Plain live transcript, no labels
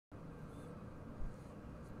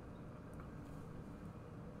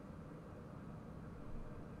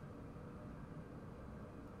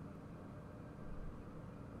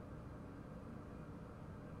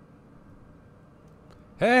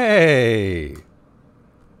Hey!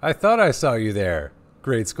 I thought I saw you there,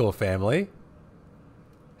 grade school family.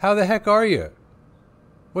 How the heck are you?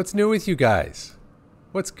 What's new with you guys?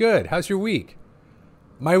 What's good? How's your week?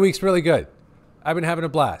 My week's really good. I've been having a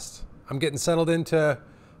blast. I'm getting settled into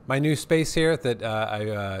my new space here that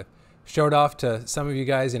I showed off to some of you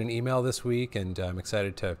guys in an email this week, and I'm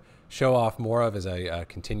excited to show off more of as I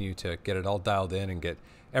continue to get it all dialed in and get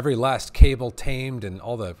every last cable tamed and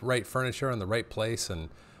all the right furniture in the right place and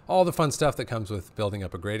all the fun stuff that comes with building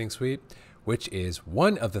up a grading suite, which is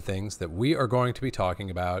one of the things that we are going to be talking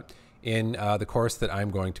about in the course that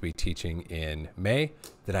I'm going to be teaching in May,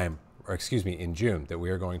 in June, that we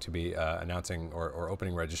are going to be announcing or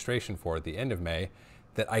opening registration for at the end of May,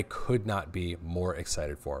 that I could not be more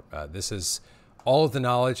excited for. This is all of the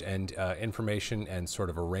knowledge and information and sort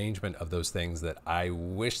of arrangement of those things that I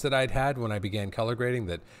wish that I'd had when I began color grading,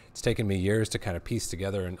 that it's taken me years to kind of piece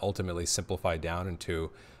together and ultimately simplify down into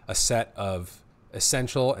a set of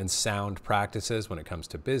essential and sound practices when it comes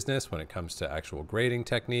to business, when it comes to actual grading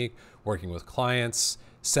technique, working with clients,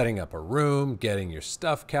 setting up a room, getting your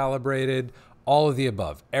stuff calibrated, all of the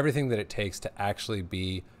above, everything that it takes to actually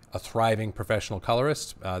be a thriving professional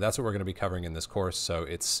colorist. That's what we're going to be covering in this course. So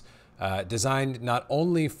it's designed not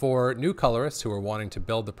only for new colorists who are wanting to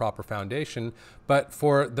build the proper foundation, but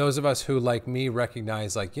for those of us who, like me,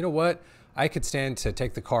 recognize, like, you know what, I could stand to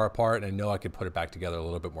take the car apart and I know I could put it back together a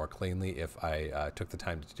little bit more cleanly if I took the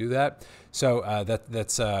time to do that. So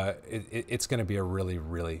it's going to be a really,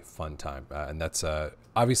 really fun time. And that's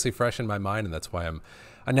obviously fresh in my mind, and that's why I'm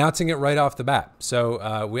announcing it right off the bat. So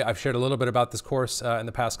I've shared a little bit about this course in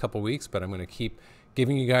the past couple weeks, but I'm going to keep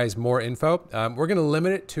giving you guys more info. We're going to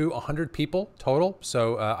limit it to 100 people total.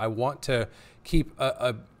 So I want to keep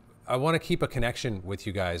a connection with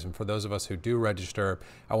you guys. And for those of us who do register,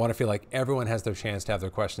 I want to feel like everyone has their chance to have their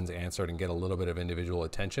questions answered and get a little bit of individual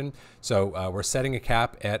attention. So we're setting a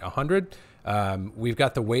cap at 100. We've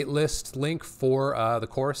got the waitlist link for the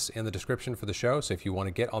course in the description for the show. So if you want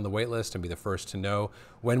to get on the waitlist and be the first to know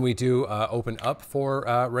when we do open up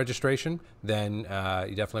for registration, then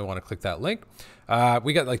you definitely want to click that link.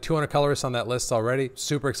 We got like 200 colorists on that list already.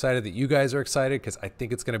 Super excited that you guys are excited, because I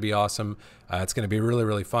think it's going to be awesome. It's going to be really,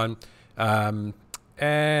 really fun.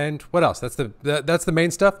 And what else? That's the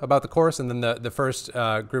main stuff about the course. And then the first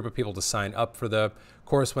group of people to sign up for the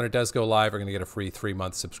course when it does go live are going to get a free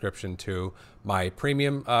 3-month subscription to my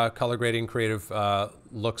premium color grading creative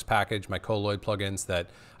looks package, my colloid plugins that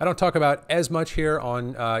I don't talk about as much here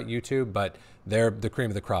on YouTube, but they're the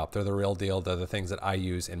cream of the crop. They're the real deal. They're the things that I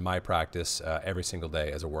use in my practice every single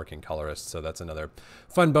day as a working colorist. So that's another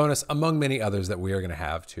fun bonus among many others that we are going to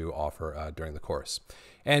have to offer during the course.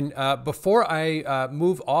 And before I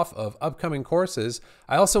move off of upcoming courses,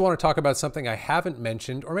 I also want to talk about something I haven't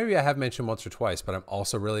mentioned, or maybe I have mentioned once or twice, but I'm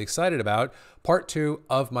also really excited about, part 2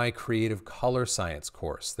 of my creative color science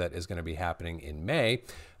course that is going to be happening in May.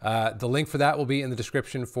 The link for that will be in the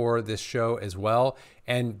description for this show as well.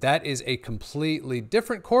 And that is a completely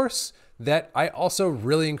different course that I also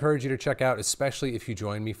really encourage you to check out, especially if you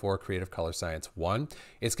join me for Creative Color Science 1.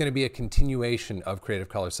 It's going to be a continuation of Creative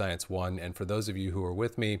Color Science 1. And for those of you who are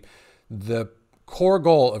with me, the core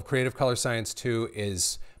goal of Creative Color Science 2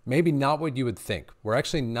 is maybe not what you would think. We're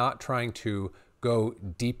actually not trying to go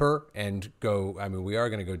deeper and we are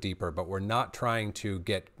going to go deeper, but we're not trying to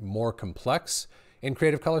get more complex. In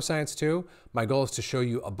Creative Color Science 2, my goal is to show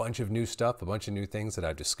you a bunch of new stuff, a bunch of new things that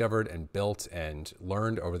I've discovered and built and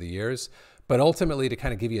learned over the years, but ultimately to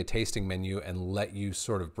kind of give you a tasting menu and let you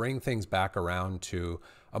sort of bring things back around to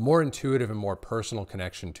a more intuitive and more personal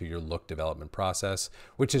connection to your look development process,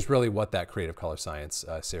 which is really what that Creative Color Science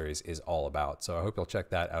series is all about. So I hope you'll check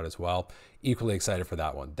that out as well. Equally excited for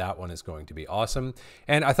that one. That one is going to be awesome.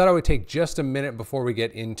 And I thought I would take just a minute before we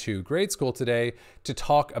get into grade school today to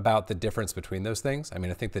talk about the difference between those things. I mean,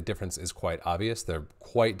 I think the difference is quite obvious. They're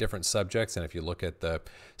quite different subjects. And if you look at the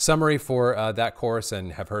summary for that course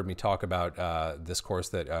and have heard me talk about this course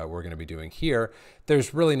that we're going to be doing here,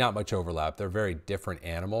 there's really not much overlap. They're very different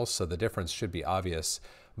animals, so the difference should be obvious.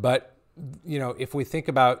 But you know, if we think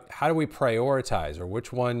about how do we prioritize, or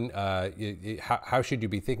which one, how should you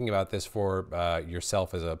be thinking about this for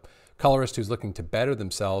yourself as a colorist who's looking to better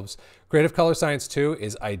themselves, Creative Color Science 2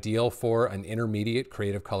 is ideal for an intermediate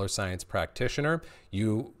creative color science practitioner.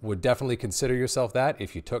 You would definitely consider yourself that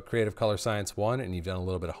if you took Creative Color Science 1 and you've done a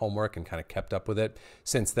little bit of homework and kind of kept up with it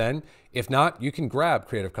since then. If not, you can grab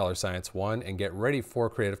Creative Color Science 1 and get ready for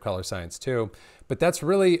Creative Color Science 2. But that's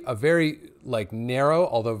really a very narrow,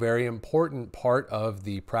 although very important part of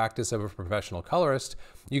the practice of a professional colorist.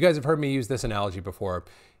 You guys have heard me use this analogy before.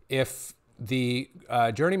 If the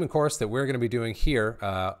Journeyman course that we're going to be doing here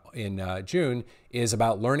in June is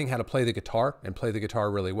about learning how to play the guitar and play the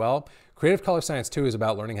guitar really well. Creative Color Science 2 is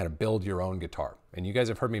about learning how to build your own guitar. And you guys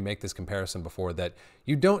have heard me make this comparison before that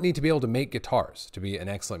you don't need to be able to make guitars to be an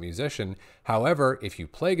excellent musician. However, if you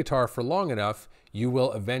play guitar for long enough, you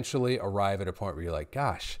will eventually arrive at a point where you're like,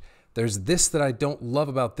 gosh, there's this that I don't love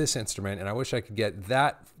about this instrument, and I wish I could get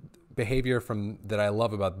that behavior from that I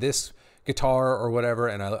love about this guitar or whatever,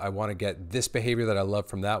 and I want to get this behavior that I love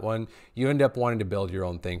from that one. You end up wanting to build your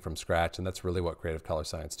own thing from scratch, and that's really what Creative Color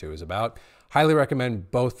Science 2 is about. Highly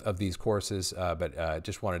recommend both of these courses, but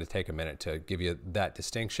just wanted to take a minute to give you that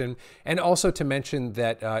distinction. And also to mention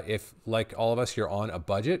that if, like all of us, you're on a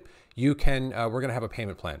budget, you can, we're going to have a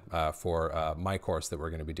payment plan for my course that we're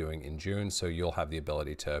going to be doing in June. So you'll have the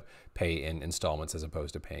ability to pay in installments as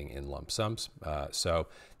opposed to paying in lump sums. So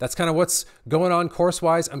that's kind of what's going on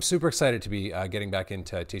course-wise. I'm super excited to be getting back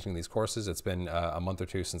into teaching these courses. It's been a month or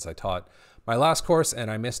two since I taught my last course, and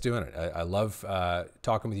I miss doing it. I love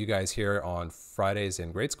talking with you guys here on Fridays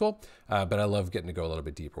in grade school, but I love getting to go a little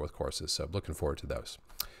bit deeper with courses. So looking forward to those.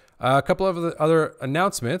 A couple of other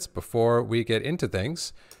announcements before we get into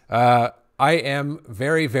things. I am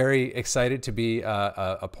very, very excited to be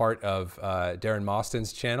a part of Darren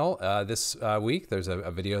Mostyn's channel this week. There's a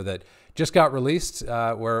video that just got released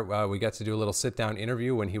where we got to do a little sit-down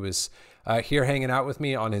interview when he was here hanging out with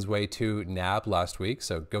me on his way to NAB last week.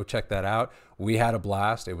 So go check that out. We had a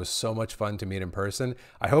blast. It was so much fun to meet in person.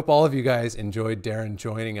 I hope all of you guys enjoyed Darren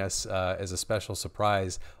joining us as a special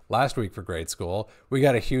surprise last week for grade school. We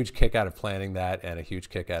got a huge kick out of planning that and a huge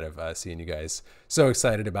kick out of seeing you guys so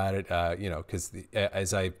excited about it. You know, because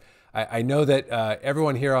as I know that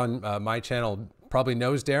everyone here on my channel probably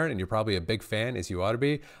knows Darren, and you're probably a big fan, as you ought to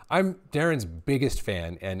be. I'm Darren's biggest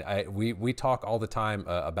fan, and we talk all the time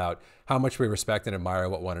about how much we respect and admire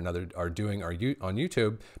what one another are doing on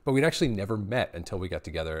YouTube, but we'd actually never met until we got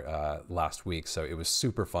together last week. So it was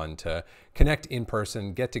super fun to connect in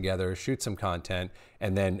person, get together, shoot some content,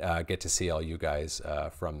 and then get to see all you guys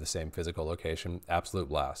from the same physical location. Absolute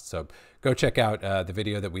blast. So go check out the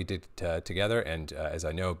video that we did together. And as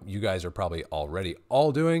I know you guys are probably already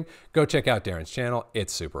all doing, go check out Darren's channel.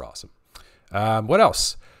 It's super awesome. What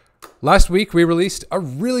else? Last week, we released a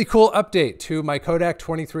really cool update to my Kodak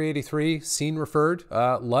 2383 scene referred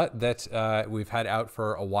LUT that we've had out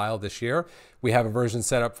for a while this year. We have a version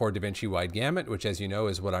set up for DaVinci Wide Gamut, which, as you know,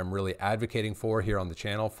 is what I'm really advocating for here on the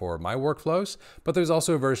channel for my workflows. But there's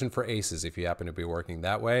also a version for ACES if you happen to be working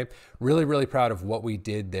that way. Really, really proud of what we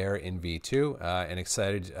did there in V2 and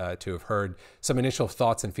excited to have heard some initial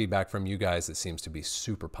thoughts and feedback from you guys that seems to be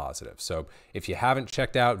super positive. So if you haven't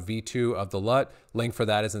checked out V2 of the LUT, link for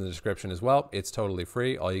that is in the description as well. It's totally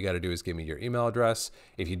free. All you got to do is give me your email address.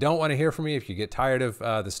 If you don't want to hear from me, if you get tired of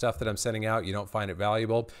the stuff that I'm sending out, you don't find it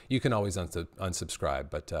valuable, you can always unsubscribe,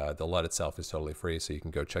 but the LUT itself is totally free, so you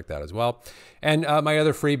can go check that as well. And my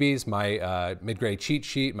other freebies, my mid-grade cheat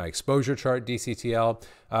sheet, my exposure chart DCTL,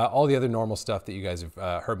 all the other normal stuff that you guys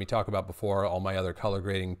have heard me talk about before, all my other color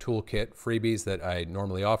grading toolkit freebies that I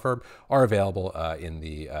normally offer are available in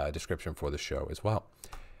the description for the show as well.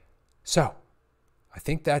 So I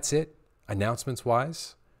think that's it,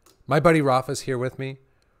 announcements-wise. My buddy Rafa's here with me.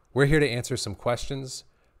 We're here to answer some questions,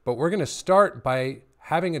 but we're going to start by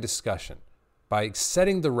having a discussion, by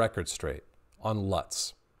setting the record straight on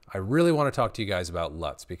LUTs. I really want to talk to you guys about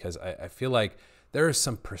LUTs because I feel like there is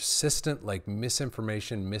some persistent like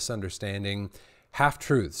misinformation, misunderstanding,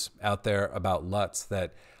 half-truths out there about LUTs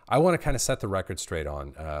that I want to kind of set the record straight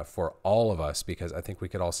on for all of us, because I think we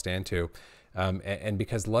could all stand to. And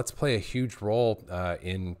because LUTs play a huge role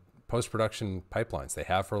in post-production pipelines. They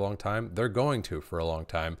have for a long time. They're going to for a long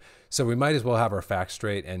time. So we might as well have our facts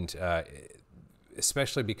straight, and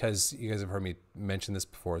especially because you guys have heard me mention this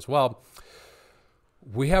before as well.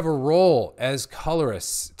 We have a role as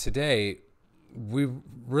colorists today. We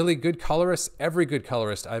really good colorists, every good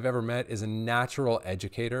colorist I've ever met is a natural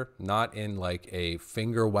educator, not in like a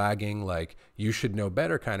finger wagging, like you should know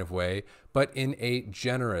better kind of way, but in a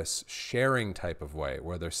generous sharing type of way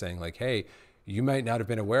where they're saying like, hey, you might not have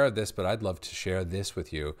been aware of this, but I'd love to share this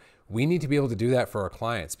with you. We need to be able to do that for our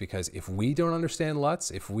clients, because if we don't understand LUTs,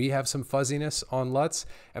 if we have some fuzziness on LUTs,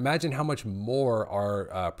 imagine how much more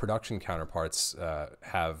our production counterparts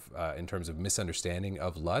have in terms of misunderstanding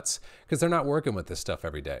of LUTs, because they're not working with this stuff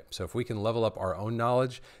every day. So if we can level up our own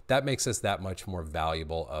knowledge, that makes us that much more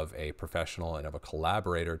valuable of a professional and of a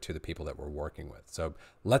collaborator to the people that we're working with. So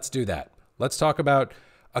let's do that. Let's talk about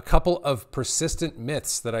a couple of persistent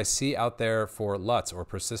myths that I see out there for LUTs, or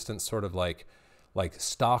persistent sort of like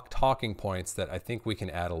stock talking points that I think we can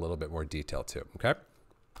add a little bit more detail to, okay?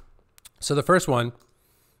 So the first one,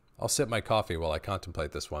 I'll sip my coffee while I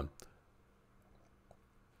contemplate this one.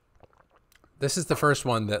 This is the first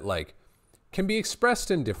one that like can be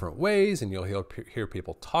expressed in different ways, and you'll hear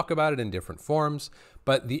people talk about it in different forms.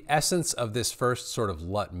 But the essence of this first sort of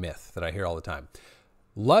LUT myth that I hear all the time,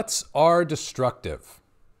 LUTs are destructive.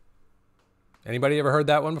 Anybody ever heard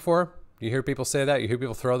that one before? You hear people say that? You hear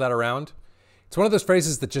people throw that around? It's one of those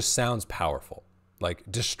phrases that just sounds powerful. Like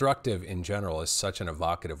destructive in general is such an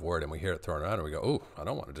evocative word, and we hear it thrown around and we go, oh, I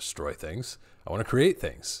don't want to destroy things. I want to create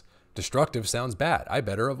things. Destructive sounds bad. I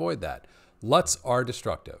better avoid that. LUTs are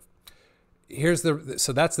destructive.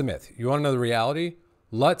 So that's the myth. You want to know the reality?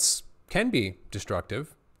 LUTs can be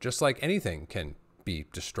destructive, just like anything can be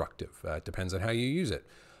destructive. It depends on how you use it.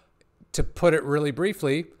 To put it really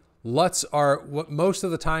briefly, LUTs are what most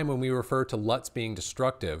of the time when we refer to LUTs being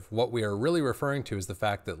destructive, what we are really referring to is the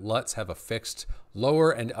fact that LUTs have a fixed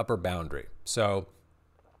lower and upper boundary. So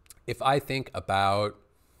if I think about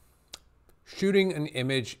shooting an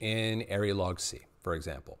image in Arri log C, for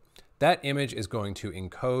example, that image is going to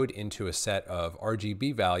encode into a set of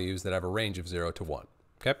RGB values that have a range of 0 to 1.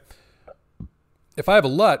 Okay? If I have a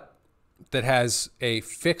LUT that has a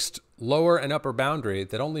fixed lower and upper boundary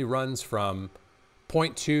that only runs from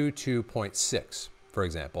 0.2 to 0.6, for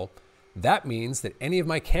example, that means that any of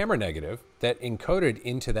my camera negative that encoded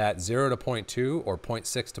into that 0 to 0.2 or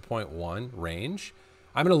 0.6 to 0.1 range,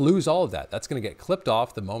 I'm going to lose all of that. That's going to get clipped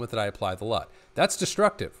off the moment that I apply the LUT. That's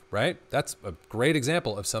destructive, right? That's a great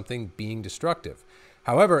example of something being destructive.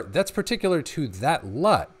 However, that's particular to that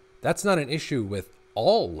LUT. That's not an issue with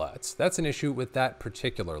all LUTs. That's an issue with that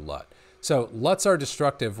particular LUT. So LUTs are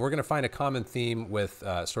destructive. We're going to find a common theme with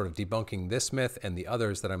sort of debunking this myth and the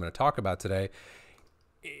others that I'm going to talk about today.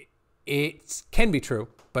 It can be true,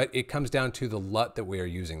 but it comes down to the LUT that we are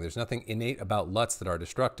using. There's nothing innate about LUTs that are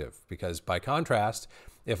destructive, because by contrast,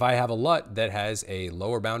 if I have a LUT that has a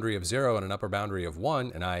lower boundary of 0 and an upper boundary of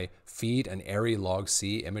 1, and I feed an Arri log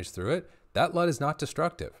C image through it, that LUT is not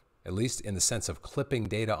destructive, at least in the sense of clipping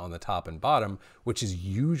data on the top and bottom, which is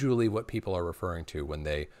usually what people are referring to when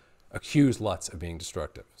they accuse LUTs of being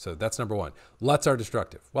destructive. So that's number one. LUTs are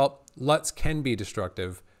destructive. Well, LUTs can be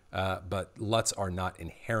destructive, but LUTs are not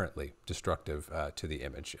inherently destructive to the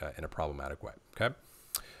image in a problematic way. Okay.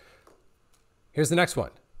 Here's the next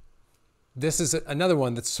one. This is another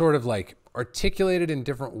one that's sort of like articulated in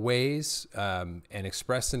different ways and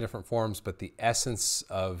expressed in different forms, but the essence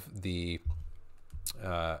of the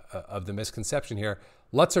misconception here,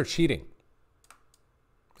 LUTs are cheating.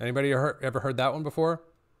 Anybody ever heard that one before?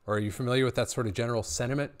 Or are you familiar with that sort of general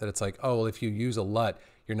sentiment that it's like, oh, well, if you use a LUT,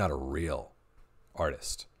 you're not a real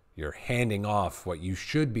artist. You're handing off what you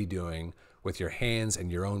should be doing with your hands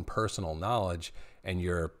and your own personal knowledge, and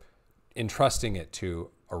you're entrusting it to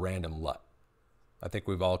a random LUT. I think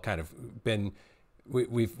we've all kind of been,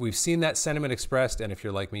 we've seen that sentiment expressed, and if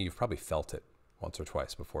you're like me, you've probably felt it once or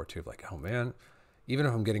twice before too. Like, oh man, even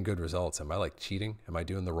if I'm getting good results, am I like cheating? Am I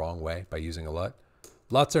doing the wrong way by using a LUT?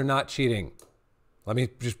 LUTs are not cheating. Let me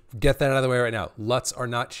just get that out of the way right now. LUTs are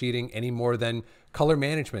not cheating any more than color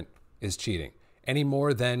management is cheating, any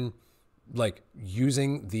more than like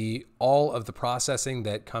using all of the processing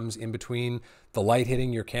that comes in between the light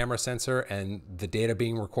hitting your camera sensor and the data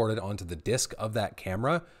being recorded onto the disk of that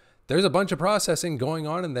camera. There's a bunch of processing going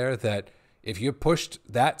on in there that if you pushed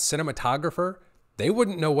that cinematographer, they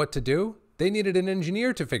wouldn't know what to do. They needed an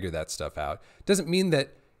engineer to figure that stuff out. Doesn't mean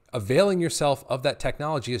that availing yourself of that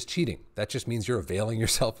technology is cheating. That just means you're availing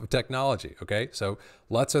yourself of technology, okay? So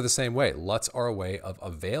LUTs are the same way. LUTs are a way of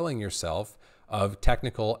availing yourself of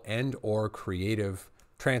technical and or creative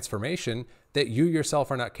transformation that you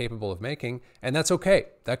yourself are not capable of making, and that's okay.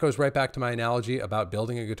 That goes right back to my analogy about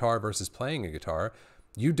building a guitar versus playing a guitar.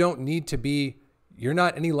 You don't need to be, you're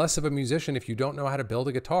not any less of a musician if you don't know how to build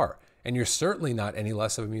a guitar. And you're certainly not any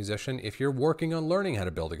less of a musician if you're working on learning how to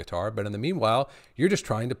build a guitar, but in the meanwhile, you're just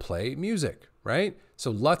trying to play music, right? So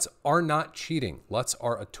LUTs are not cheating. LUTs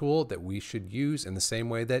are a tool that we should use in the same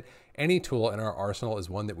way that any tool in our arsenal is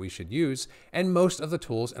one that we should use. And most of the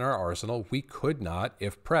tools in our arsenal, we could not,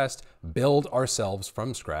 if pressed, build ourselves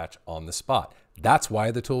from scratch on the spot. That's why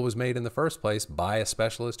the tool was made in the first place by a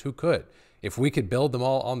specialist who could. If we could build them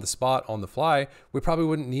all on the spot, on the fly, we probably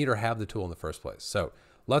wouldn't need or have the tool in the first place. So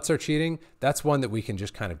LUTs are cheating. That's one that we can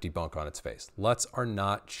just kind of debunk on its face. LUTs are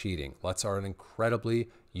not cheating. LUTs are an incredibly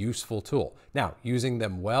useful tool. Now, using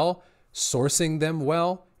them well, sourcing them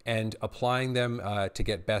well, and applying them to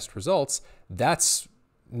get best results, that's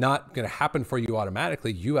not going to happen for you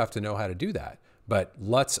automatically. You have to know how to do that. But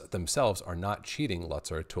LUTs themselves are not cheating.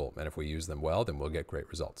 LUTs are a tool. And if we use them well, then we'll get great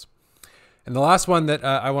results. And the last one that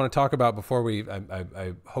I want to talk about before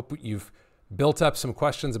I hope you've built up some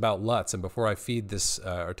questions about LUTs. And before I feed this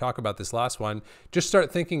or talk about this last one, just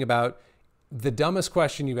start thinking about the dumbest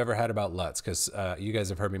question you've ever had about LUTs, because you guys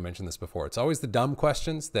have heard me mention this before. It's always the dumb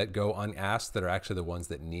questions that go unasked that are actually the ones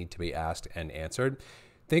that need to be asked and answered.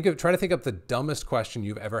 Try to think of the dumbest question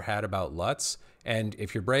you've ever had about LUTs. And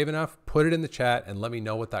if you're brave enough, put it in the chat and let me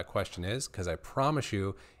know what that question is, because I promise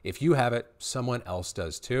you, if you have it, someone else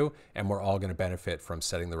does too. And we're all going to benefit from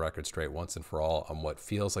setting the record straight once and for all on what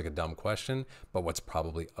feels like a dumb question, but what's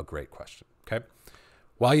probably a great question. Okay.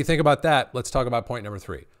 While you think about that, let's talk about point number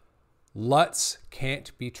 3. LUTs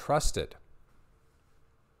can't be trusted.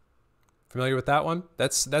 Familiar with that one?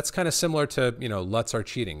 That's kind of similar to, LUTs are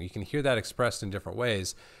cheating. You can hear that expressed in different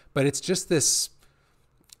ways, but it's just this,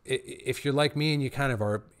 if you're like me and you kind of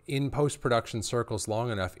are in post-production circles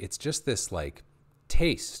long enough, it's just this like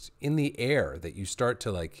taste in the air that you start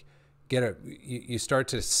to like you start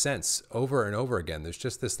to sense over and over again. There's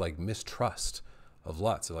just this like mistrust of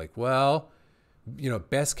LUTs. Like, well,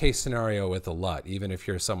 best case scenario with a LUT, even if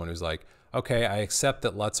you're someone who's like, okay, I accept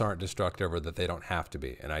that LUTs aren't destructive or that they don't have to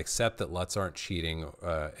be. And I accept that LUTs aren't cheating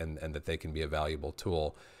and that they can be a valuable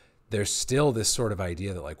tool. There's still this sort of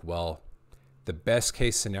idea that like, well, the best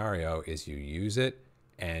case scenario is you use it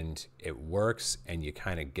and it works and you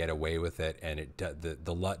kind of get away with it and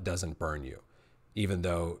the LUT doesn't burn you, even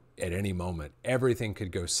though at any moment everything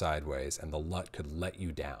could go sideways and the LUT could let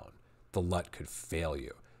you down. The LUT could fail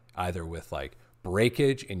you, either with like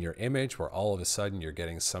breakage in your image where all of a sudden you're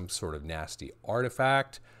getting some sort of nasty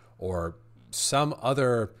artifact or some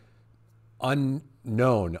other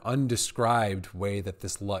unknown, undescribed way that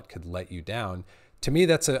this LUT could let you down. To me,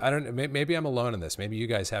 that's I don't know, maybe I'm alone in this. Maybe you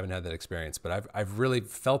guys haven't had that experience, but I've really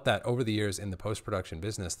felt that over the years in the post-production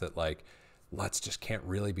business that like LUTs just can't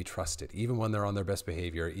really be trusted, even when they're on their best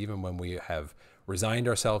behavior, even when we have resigned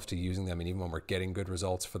ourselves to using them, and even when we're getting good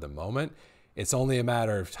results for the moment. It's only a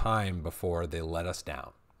matter of time before they let us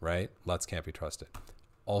down, right? LUTs can't be trusted.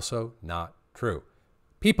 Also not true.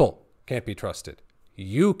 People can't be trusted.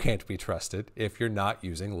 You can't be trusted if you're not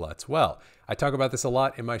using LUTs well. I talk about this a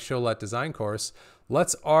lot in my Show LUT design course.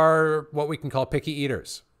 LUTs are what we can call picky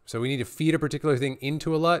eaters. So we need to feed a particular thing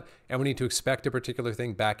into a LUT and we need to expect a particular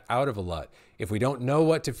thing back out of a LUT. If we don't know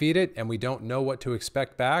what to feed it and we don't know what to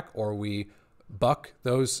expect back, or we buck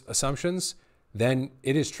those assumptions, then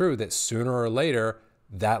it is true that sooner or later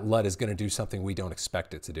that LUT is going to do something we don't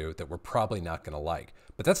expect it to do that we're probably not going to like.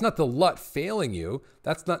 But that's not the LUT failing you.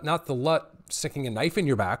 That's not the LUT sticking a knife in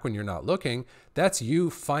your back when you're not looking. That's you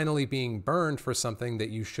finally being burned for something that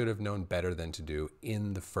you should have known better than to do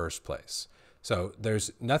in the first place. So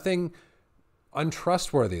there's nothing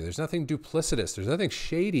untrustworthy. There's nothing duplicitous. There's nothing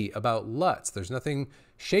shady about LUTs. There's nothing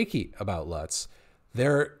shaky about LUTs.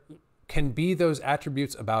 There can be those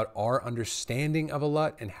attributes about our understanding of a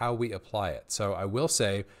LUT and how we apply it. So I will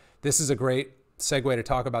say this is a great segue to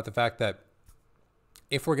talk about the fact that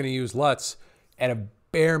if we're going to use LUTs, at a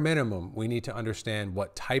bare minimum, we need to understand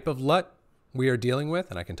what type of LUT we are dealing with.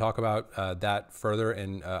 And I can talk about that further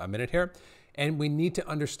in a minute here. And we need to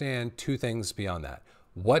understand 2 things beyond that.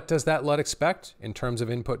 What does that LUT expect in terms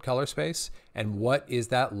of input color space? And what is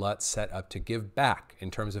that LUT set up to give back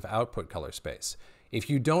in terms of output color space? If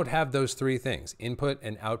you don't have those 3 things, input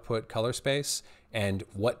and output color space, and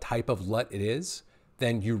what type of LUT it is,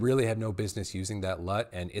 then you really have no business using that LUT,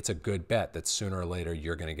 and it's a good bet that sooner or later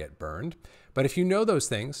you're going to get burned. But if you know those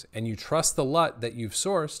things and you trust the LUT that you've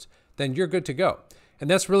sourced, then you're good to go. And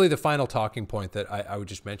that's really the final talking point that I would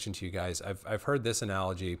just mention to you guys. I've heard this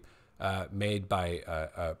analogy made by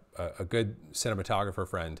a good cinematographer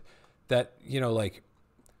friend that, like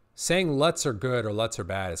saying LUTs are good or LUTs are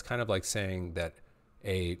bad is kind of like saying that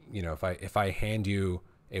if I hand you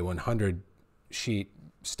a 100 sheet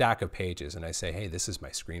stack of pages and I say, hey, this is my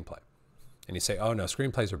screenplay. And you say, oh no,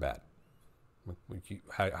 screenplays are bad.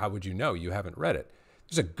 How would you know? You haven't read it.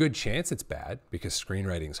 There's a good chance it's bad because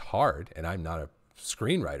screenwriting's hard and I'm not a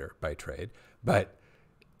screenwriter by trade, but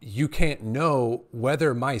you can't know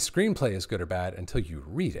whether my screenplay is good or bad until you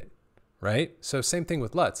read it, right? So same thing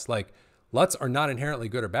with LUTs. Like LUTs are not inherently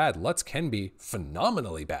good or bad. LUTs can be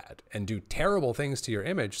phenomenally bad and do terrible things to your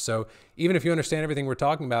image. So even if you understand everything we're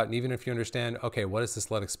talking about, and even if you understand, okay, what does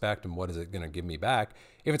this LUT expect and what is it going to give me back?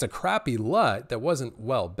 If it's a crappy LUT that wasn't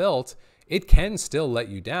well built, it can still let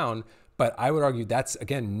you down. But I would argue that's,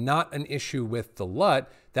 again, not an issue with the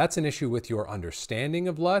LUT. That's an issue with your understanding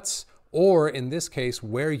of LUTs, or in this case,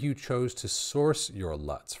 where you chose to source your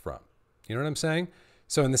LUTs from. You know what I'm saying?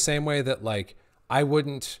 So in the same way that, like, I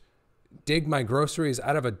wouldn't dig my groceries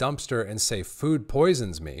out of a dumpster and say food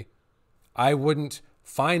poisons me, I wouldn't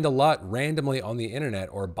find a LUT randomly on the internet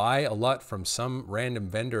or buy a LUT from some random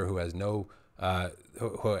vendor who has no,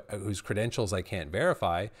 whose credentials I can't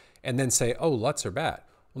verify, and then say, oh, LUTs are bad.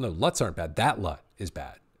 Well, no, LUTs aren't bad. That LUT is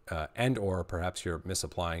bad. And or perhaps you're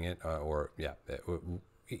misapplying it, or yeah,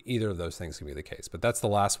 either of those things can be the case. But that's the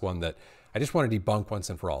last one that I just want to debunk once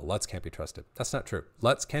and for all. LUTs can't be trusted. That's not true.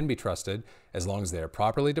 LUTs can be trusted as long as they are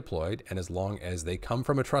properly deployed and as long as they come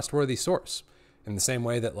from a trustworthy source. In the same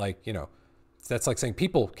way that, like, you know, that's like saying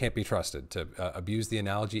people can't be trusted. To abuse the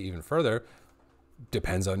analogy even further,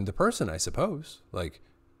 depends on the person, I suppose. Like,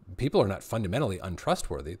 people are not fundamentally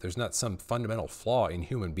untrustworthy. There's not some fundamental flaw in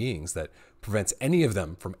human beings that prevents any of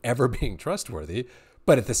them from ever being trustworthy.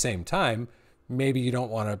 But at the same time, maybe you don't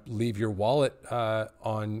want to leave your wallet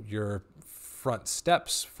on your front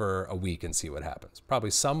steps for a week and see what happens.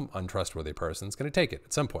 Probably some untrustworthy person is going to take it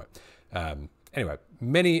at some point. Anyway,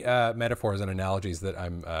 many metaphors and analogies that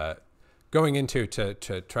I'm going into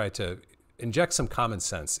to try to inject some common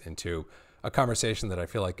sense into a conversation that I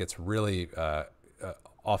feel like gets really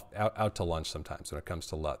out to lunch sometimes when it comes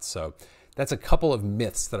to LUTs. So that's a couple of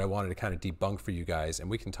myths that I wanted to kind of debunk for you guys, and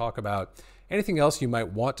we can talk about anything else you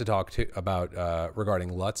might want to talk about regarding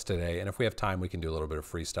LUTs today. And if we have time, we can do a little bit of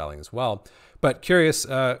freestyling as well. But curious,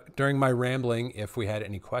 during my rambling, if we had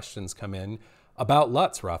any questions come in about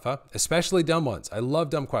LUTs, Rafa, especially dumb ones. I love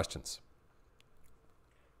dumb questions.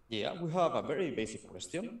 Yeah, we have a very basic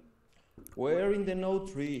question. Where in the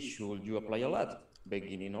node tree should you apply a LUT?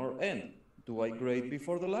 Beginning or end? Do I grade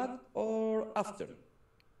before the LUT or after?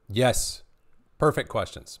 Yes, perfect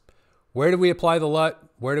questions. Where do we apply the LUT?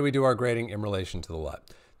 Where do we do our grading in relation to the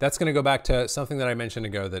LUT? That's going to go back to something that I mentioned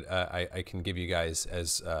ago that I can give you guys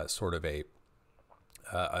as sort of a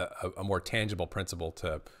more tangible principle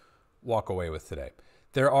to walk away with today.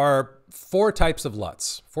 There are 4 types of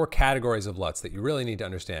LUTs, 4 categories of LUTs that you really need to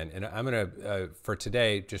understand. And I'm going to, for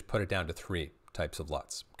today, just put it down to 3 types of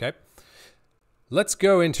LUTs, okay? Let's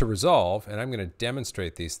go into Resolve, and I'm going to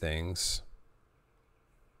demonstrate these things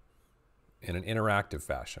in an interactive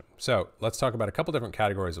fashion. So let's talk about a couple different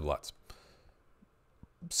categories of LUTs.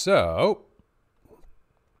 So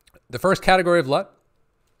the first category of LUT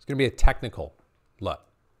is going to be a technical LUT.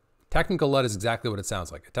 Technical LUT is exactly what it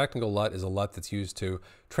sounds like. A technical LUT is a LUT that's used to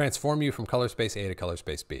transform you from color space A to color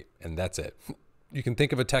space B, and that's it. You can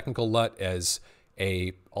think of a technical LUT as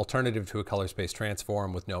an alternative to a color space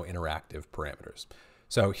transform with no interactive parameters.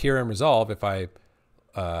 So here in Resolve, if I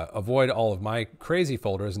avoid all of my crazy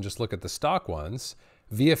folders and just look at the stock ones,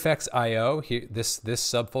 VFX.io, here, this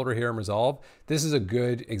subfolder here in Resolve, this is a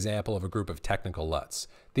good example of a group of technical LUTs.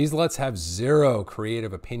 These LUTs have 0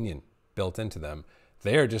 creative opinion built into them.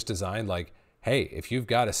 They are just designed like, hey, if you've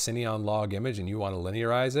got a Cineon log image and you want to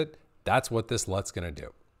linearize it, that's what this LUT's going to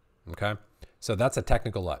do, okay? So that's a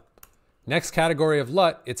technical LUT. Next category of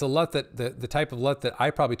LUT, it's a LUT that, the type of LUT that I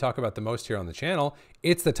probably talk about the most here on the channel.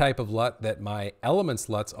 It's the type of LUT that my Elements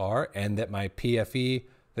LUTs are and that my PFE,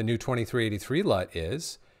 the new 2383 LUT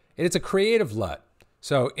is. It's a creative LUT.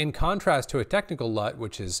 So in contrast to a technical LUT,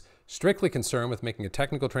 which is strictly concerned with making a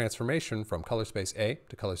technical transformation from color space A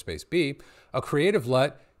to color space B, a creative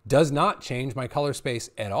LUT does not change my color space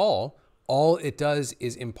at all. All it does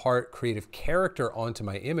is impart creative character onto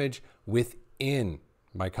my image within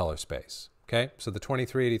my color space. Okay, so the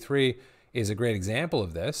 2383 is a great example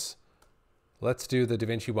of this. Let's do the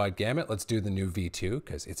DaVinci Wide Gamut. Let's do the new V2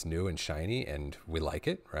 because it's new and shiny and we like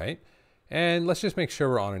it, right? And let's just make sure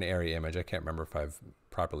we're on an area image. I can't remember if I've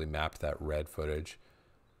properly mapped that red footage.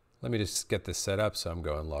 Let me just get this set up. So I'm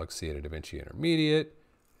going log C to DaVinci Intermediate,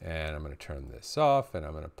 and I'm going to turn this off, and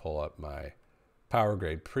I'm going to pull up my power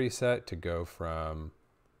grade preset to go from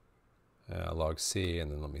log C, and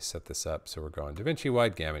then let me set this up. So we're going DaVinci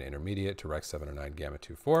Wide Gamut Intermediate to REC709 Gamut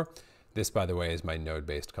 2.4. This, by the way, is my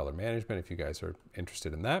node-based color management if you guys are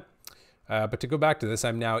interested in that. But to go back to this,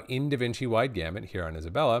 I'm now in DaVinci Wide Gamut here on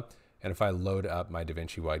Isabella. And if I load up my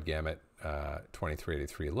DaVinci Wide Gamut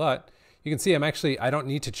 2383 LUT, you can see I don't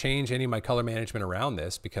need to change any of my color management around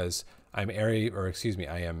this because I am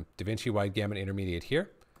DaVinci Wide Gamut Intermediate here.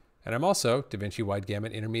 And I'm also DaVinci Wide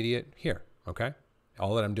Gamut Intermediate here, okay?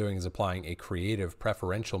 All that I'm doing is applying a creative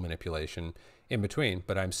preferential manipulation in between,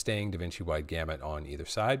 but I'm staying DaVinci Wide Gamut on either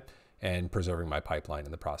side and preserving my pipeline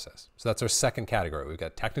in the process. So that's our second category. We've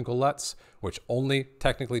got technical LUTs, which only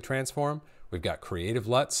technically transform. We've got creative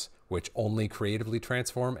LUTs, which only creatively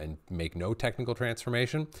transform and make no technical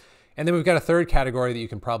transformation. And then we've got a third category that you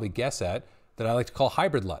can probably guess at that I like to call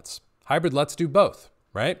hybrid LUTs. Hybrid LUTs do both,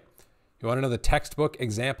 right? You want to know the textbook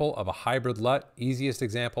example of a hybrid LUT, easiest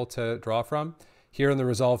example to draw from? Here in the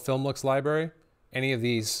Resolve Film Looks library, any of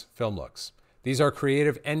these film looks. These are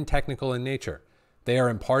creative and technical in nature. They are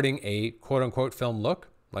imparting a quote unquote film look,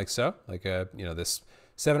 like so, like this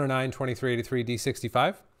 709 2383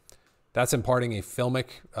 D65. That's imparting a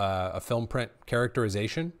film print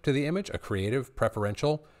characterization to the image, a creative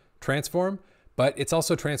preferential transform, but it's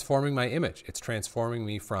also transforming my image. It's transforming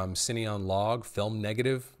me from Cineon log film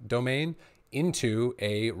negative domain into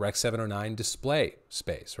a REC709 display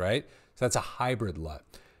space, right? So that's a hybrid LUT.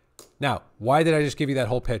 Now, why did I just give you that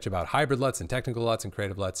whole pitch about hybrid LUTs and technical LUTs and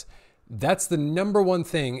creative LUTs? That's the number one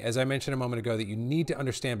thing, as I mentioned a moment ago, that you need to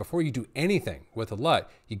understand before you do anything with a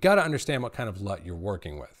LUT. You got to understand what kind of LUT you're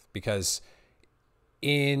working with, because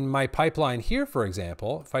in my pipeline here, for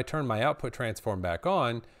example, if I turn my output transform back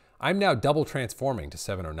on, I'm now double transforming to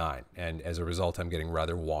 709. And as a result, I'm getting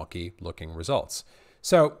rather wonky looking results.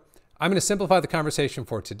 So I'm going to simplify the conversation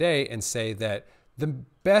for today and say that the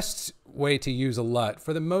best way to use a LUT,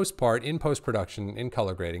 for the most part, in post-production, in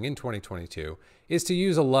color grading, in 2022, is to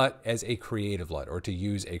use a LUT as a creative LUT, or to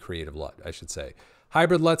use a creative LUT, I should say.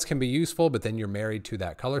 Hybrid LUTs can be useful, but then you're married to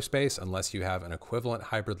that color space unless you have an equivalent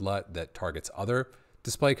hybrid LUT that targets other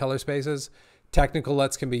display color spaces. Technical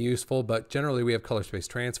LUTs can be useful, but generally we have color space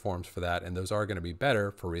transforms for that, and those are going to be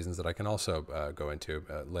better for reasons that I can also go into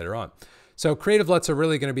later on. So creative LUTs are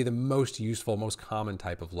really going to be the most useful, most common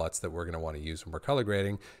type of LUTs that we're going to want to use when we're color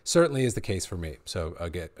grading. Certainly is the case for me. So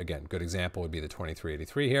again, good example would be the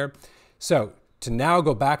 2383 here. So to now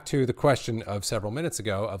go back to the question of several minutes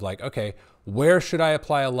ago of like, okay, where should I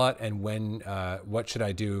apply a LUT, and when, what should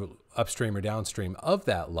I do upstream or downstream of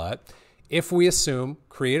that LUT? If we assume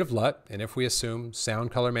creative LUT, and if we assume sound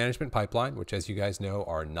color management pipeline, which as you guys know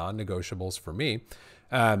are non-negotiables for me,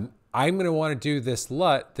 I'm going to want to do this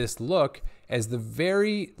LUT, this look, as the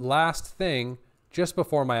very last thing just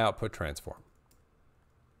before my output transform.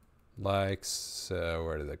 Like so.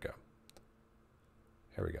 Where did that go?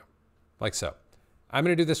 Here we go. Like so. I'm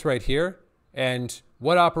going to do this right here. And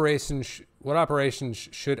what operations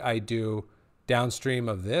should I do downstream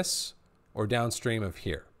of this or downstream of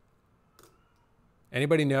here?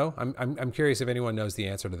 Anybody know? I'm curious if anyone knows the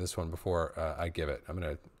answer to this one before I give it. I'm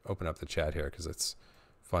going to open up the chat here because it's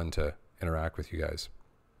fun to interact with you guys.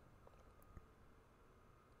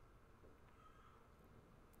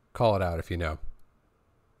 Call it out if you know.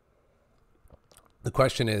 The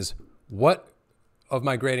question is, what of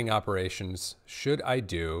my grading operations should I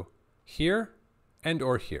do here and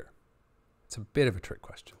or here? It's a bit of a trick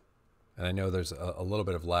question. And I know there's a little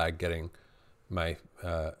bit of lag getting my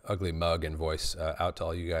ugly mug and voice out to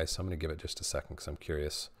all you guys. So I'm going to give it just a second because I'm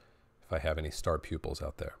curious if I have any star pupils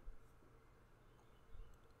out there.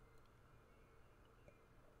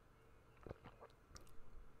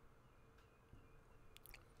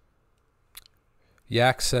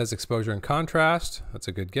 Yak says exposure and contrast. That's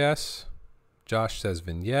a good guess. Josh says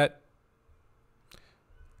vignette.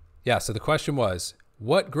 Yeah, so the question was,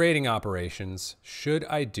 what grading operations should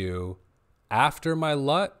I do after my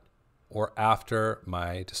LUT or after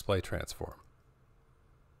my display transform?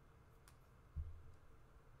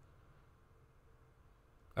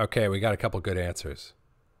 Okay, we got a couple good answers.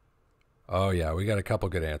 Oh yeah, we got a couple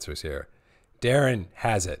good answers here. Darren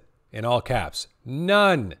has it in all caps.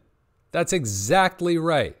 None. That's exactly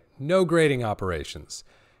right. No grading operations.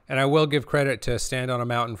 And I will give credit to Stand on a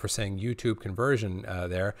Mountain for saying YouTube conversion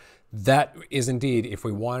there. That is indeed, if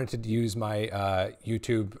we wanted to use my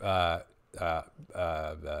YouTube,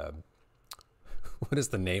 what is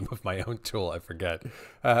the name of my own tool? I forget.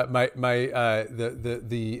 The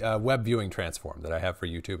web viewing transform that I have for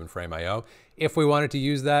YouTube and Frame.io. If we wanted to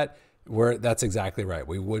use that, that's exactly right.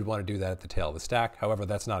 We would want to do that at the tail of the stack. However,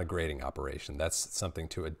 that's not a grading operation. That's something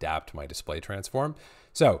to adapt my display transform.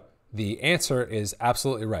 So the answer is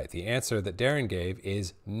absolutely right. The answer that Darren gave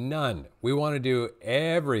is none. We want to do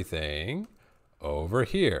everything over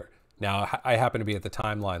here. Now, I happen to be at the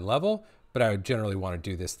timeline level, but I would generally want to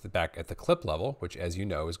do this back at the clip level, which, as you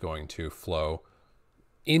know, is going to flow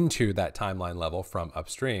into that timeline level from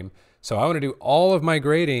upstream. So I want to do all of my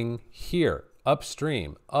grading here,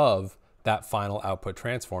 upstream of that final output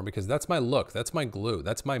transform, because that's my look, that's my glue,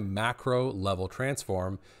 that's my macro level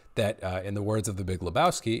transform that, in the words of the Big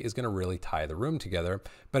Lebowski, is going to really tie the room together.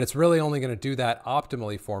 But it's really only going to do that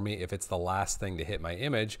optimally for me if it's the last thing to hit my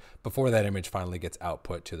image before that image finally gets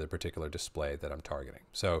output to the particular display that I'm targeting.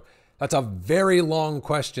 So that's a very long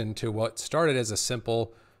question to what started as a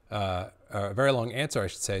simple, a very long answer, I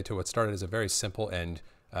should say, to what started as a very simple and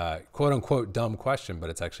quote unquote dumb question, but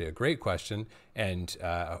it's actually a great question, and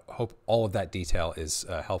I hope all of that detail is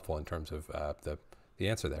helpful in terms of the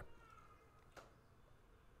answer there.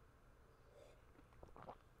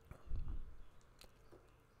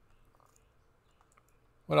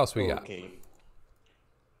 What else we got? Okay.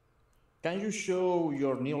 Can you show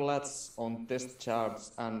your new LUTs on test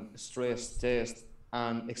charts and stress test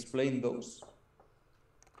and explain those?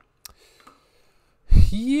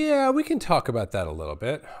 Yeah, we can talk about that a little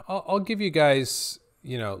bit. I'll give you guys,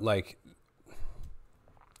 you know, like,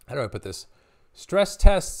 how do I put this? Stress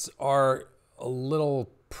tests are a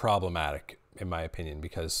little problematic, in my opinion,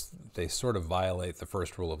 because they sort of violate the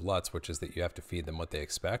first rule of LUTs, which is that you have to feed them what they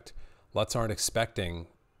expect. LUTs aren't expecting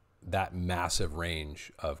that massive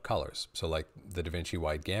range of colors. So like the DaVinci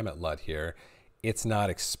Wide Gamut LUT here, it's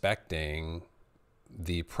not expecting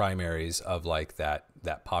the primaries of like that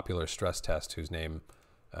popular stress test whose name,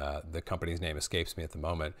 the company's name escapes me at the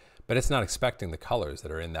moment, but it's not expecting the colors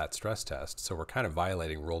that are in that stress test. So we're kind of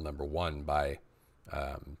violating rule number one by,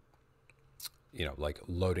 you know, like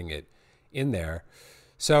loading it in there.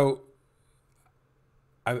 So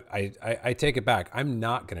I take it back. I'm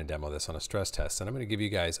not going to demo this on a stress test, and I'm going to give you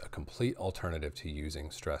guys a complete alternative to using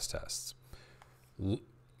stress tests.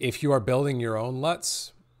 If you are building your own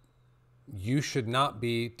LUTs, you should not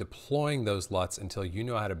be deploying those LUTs until you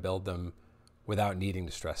know how to build them without needing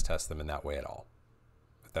to stress test them in that way at all,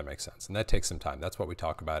 if that makes sense. And that takes some time. That's what we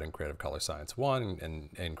talk about in Creative Color Science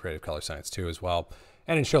 1 and Creative Color Science 2 as well,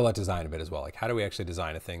 and in Show LUT Design a bit as well. Like, how do we actually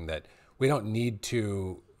design a thing that we don't need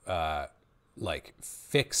to like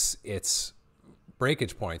fix its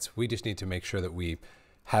breakage points? We just need to make sure that we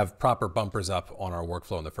have proper bumpers up on our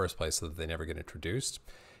workflow in the first place so that they never get introduced.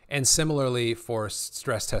 And similarly for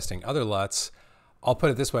stress testing other LUTs, I'll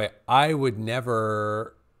put it this way. I would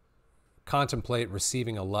never contemplate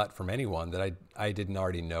receiving a LUT from anyone that I didn't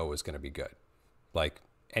already know was going to be good. Like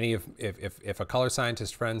if a color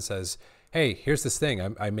scientist friend says, hey, here's this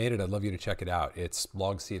thing, I made it, I'd love you to check it out. It's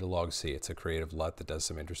log C to log C. It's a creative LUT that does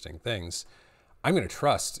some interesting things. I'm going to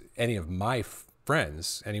trust any of my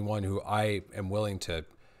friends, anyone who I am willing to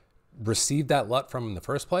receive that LUT from in the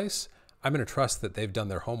first place. I'm going to trust that they've done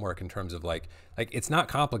their homework in terms of like it's not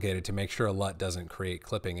complicated to make sure a LUT doesn't create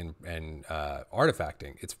clipping and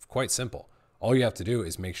artifacting. It's quite simple. All you have to do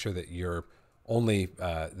is make sure that you're only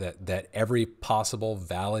that every possible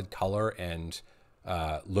valid color and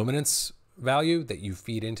luminance value that you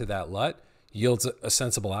feed into that LUT yields a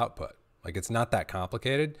sensible output. Like, it's not that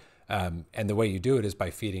complicated. And the way you do it is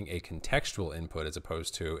by feeding a contextual input as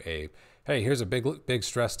opposed to a, hey, here's a big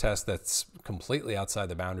stress test that's completely outside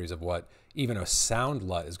the boundaries of what even a sound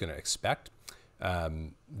LUT is going to expect.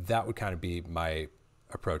 That would kind of be my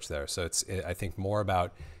approach there. So I think more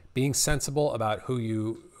about being sensible about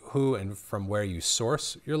who and from where you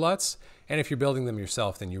source your LUTs. And if you're building them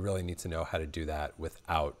yourself, then you really need to know how to do that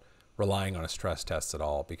without relying on a stress test at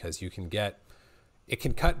all, because it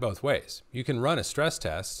can cut both ways. You can run a stress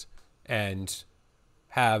test and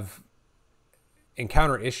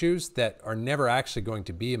encounter issues that are never actually going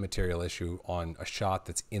to be a material issue on a shot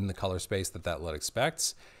that's in the color space that LUT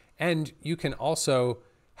expects. And you can also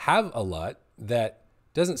have a LUT that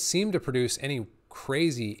doesn't seem to produce any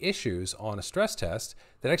crazy issues on a stress test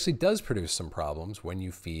that actually does produce some problems when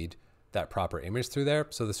you feed that proper image through there.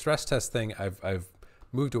 So the stress test thing I've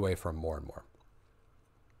moved away from more and more.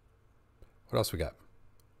 What else we got?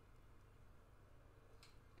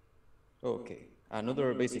 Okay,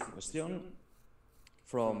 another basic question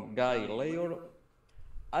from Guy Layor.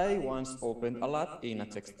 I once opened a LUT in a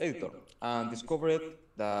text editor and discovered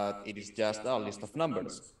that it is just a list of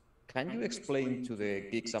numbers. Can you explain to the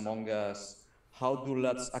geeks among us how do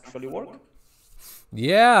LUTs actually work?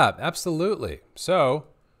 Yeah, absolutely. So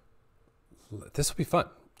this will be fun.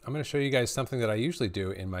 I'm going to show you guys something that I usually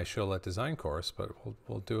do in my Show LUT Design course, but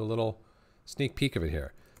we'll do a little sneak peek of it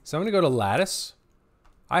here. So I'm going to go to Lattice.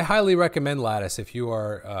 I highly recommend Lattice if you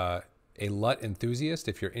are a LUT enthusiast.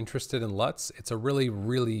 If you're interested in LUTs, it's a really,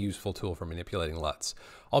 really useful tool for manipulating LUTs.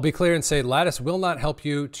 I'll be clear and say Lattice will not help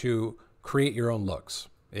you to create your own looks.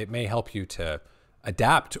 It may help you to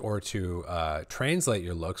adapt or to translate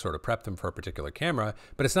your looks or to prep them for a particular camera,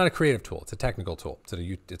 but it's not a creative tool. It's a technical tool.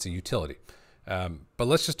 It's a utility. But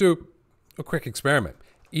let's just do a quick experiment.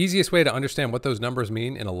 Easiest way to understand what those numbers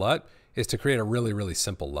mean in a LUT is to create a really, really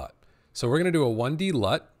simple LUT. So we're going to do a 1D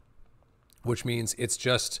LUT, which means it's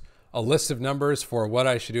just a list of numbers for what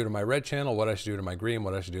I should do to my red channel, what I should do to my green,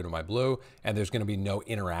 what I should do to my blue, and there's going to be no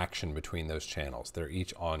interaction between those channels. They're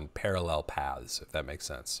each on parallel paths, if that makes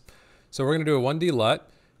sense. So we're going to do a 1D LUT,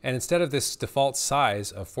 and instead of this default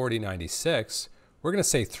size of 4096, we're going to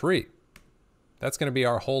say 3. That's going to be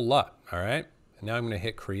our whole LUT, all right? And now I'm going to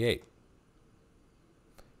hit Create.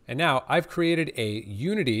 And now I've created a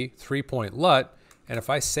Unity 3-point LUT, and if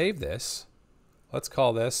I save this, let's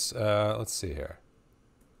call this, let's see here.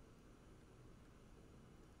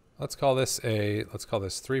 Let's call this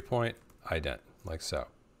 3-point ident, like so.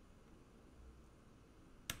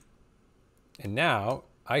 And now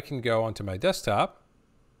I can go onto my desktop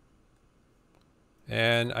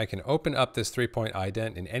and I can open up this 3-point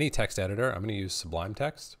ident in any text editor. I'm going to use Sublime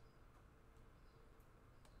Text.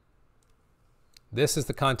 This is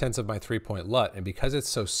the contents of my 3-point LUT, and because it's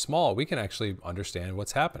so small, we can actually understand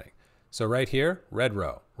what's happening. So right here, red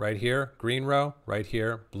row, right here, green row, right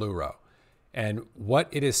here, blue row. And what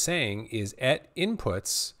it is saying is at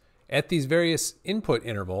inputs, at these various input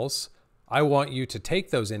intervals, I want you to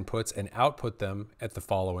take those inputs and output them at the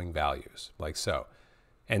following values, like so.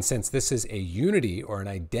 And since this is a unity or an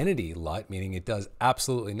identity LUT, meaning it does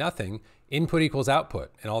absolutely nothing, input equals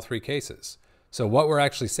output in all three cases. So what we're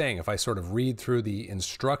actually saying, if I sort of read through the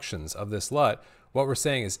instructions of this LUT, what we're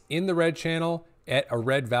saying is in the red channel, at a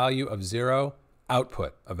red value of 0,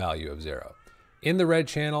 output a value of 0. In the red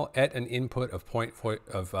channel, at an input of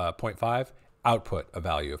 0.5, output a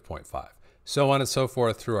value of 0.5. So on and so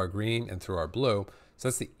forth through our green and through our blue. So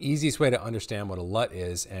that's the easiest way to understand what a LUT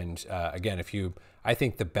is. And again, I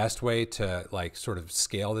think the best way to like sort of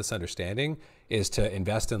scale this understanding is to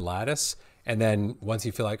invest in lattice. And then once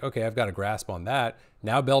you feel like, okay, I've got a grasp on that,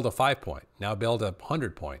 now build a 5-point, now build a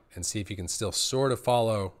 100-point, and see if you can still sort of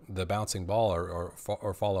follow the bouncing ball or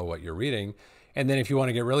follow what you're reading. And then if you want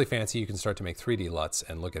to get really fancy, you can start to make 3D LUTs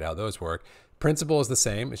and look at how those work. Principle is the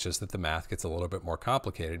same. It's just that the math gets a little bit more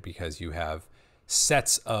complicated because you have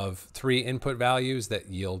sets of 3 input values that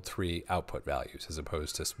yield 3 output values as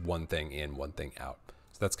opposed to one thing in, one thing out.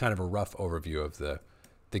 So that's kind of a rough overview of the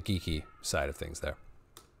geeky side of things there.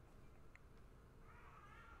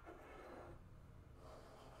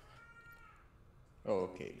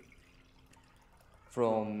 Okay.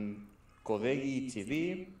 From Kodegi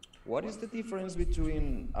TV, what is the difference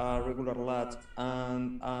between a regular LUT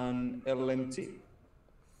and an LMT?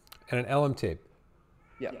 And an LMT?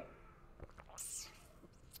 Yeah.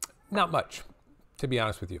 Not much, to be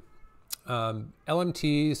honest with you.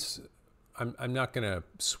 LMTs, I'm not going to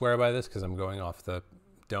swear by this because I'm going off the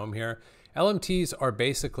dome here. LMTs are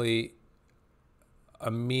basically a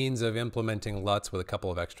means of implementing LUTs with a couple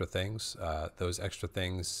of extra things. Those extra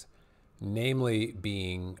things, namely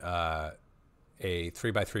being a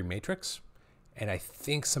 3x3 matrix, and I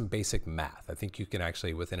think some basic math. I think you can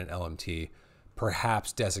actually, within an LMT,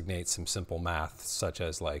 perhaps designate some simple math, such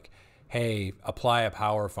as like, hey, apply a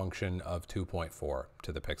power function of 2.4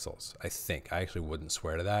 to the pixels. I actually wouldn't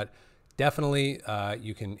swear to that. Definitely,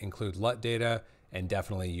 you can include LUT data, and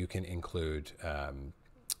definitely you can include a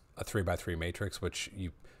 3x3 matrix, which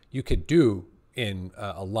you could do in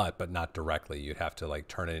a LUT, but not directly. You'd have to like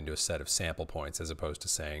turn it into a set of sample points as opposed to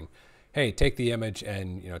saying, hey, take the image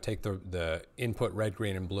and take the input red,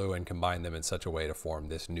 green, and blue and combine them in such a way to form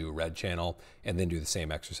this new red channel, and then do the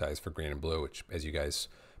same exercise for green and blue, which, as you guys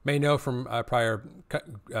may know from prior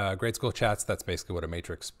grade school chats, that's basically what a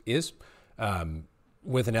matrix is.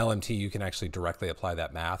 With an LMT, you can actually directly apply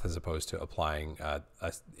that math as opposed to applying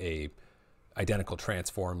a identical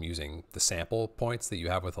transform using the sample points that you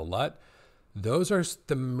have with a LUT. Those are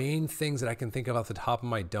the main things that I can think of off the top of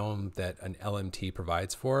my dome that an LMT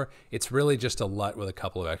provides for. It's really just a LUT with a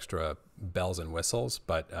couple of extra bells and whistles,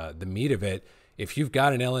 but the meat of it, if you've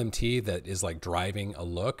got an LMT that is like driving a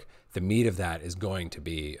look, the meat of that is going to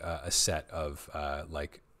be a set of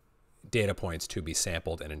like data points to be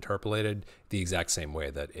sampled and interpolated the exact same way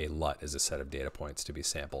that a LUT is a set of data points to be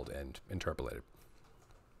sampled and interpolated.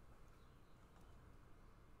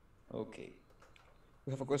 Okay.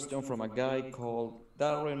 We have a question from a guy called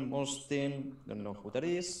Darren Mostin. Don't know who that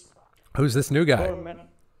is. Who's this new guy?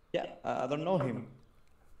 Yeah, I don't know him.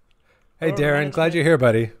 Hey, Darren, glad you're here,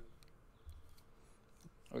 buddy.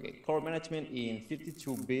 Okay, core management in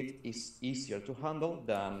 32-bit is easier to handle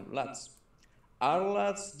than LUTs. Are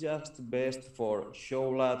LUTs just best for show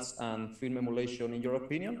LUTs and film emulation, in your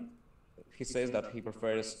opinion? He says that he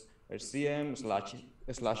prefers REC709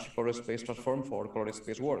 space transform for color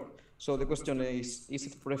space work. So the question is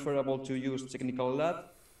it preferable to use technical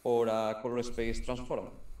LUT or a color space transform?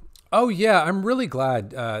 Oh yeah, I'm really glad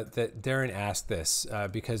that Darren asked this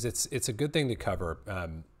because it's a good thing to cover.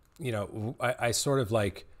 I sort of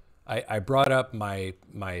like I brought up my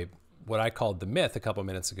what I called the myth a couple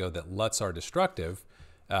minutes ago that LUTs are destructive,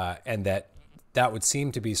 and that would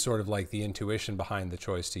seem to be sort of like the intuition behind the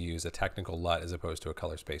choice to use a technical LUT as opposed to a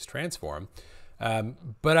color space transform.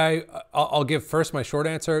 But I'll give first my short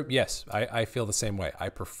answer. Yes, I feel the same way. I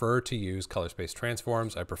prefer to use color space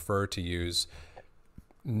transforms. I prefer to use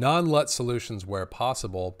non-LUT solutions where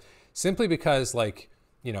possible, simply because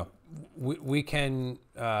we can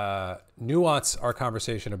nuance our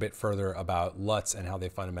conversation a bit further about LUTs and how they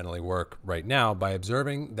fundamentally work right now by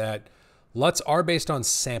observing that LUTs are based on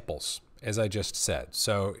samples, as I just said.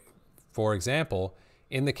 So For example,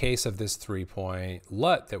 in the case of this 3-point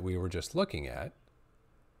LUT that we were just looking at,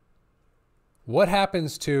 what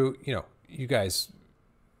happens to, you guys,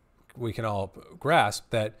 we can all grasp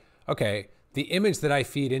that, okay, the image that I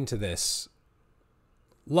feed into this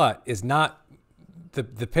LUT is not, the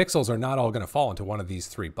pixels are not all going to fall into one of these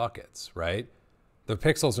three buckets, right? The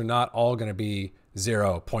pixels are not all going to be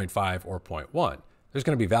 0, 0.5, or 0.1. There's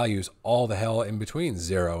going to be values all the hell in between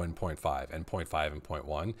 0 and 0.5 and 0.5 and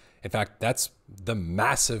 0.1. In fact, that's the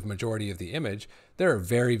massive majority of the image. There are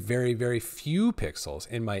very, very, very few pixels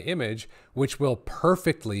in my image which will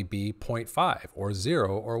perfectly be 0.5 or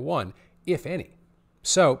 0 or 1, if any.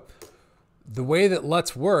 So the way that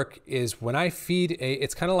LUTs work is when I feed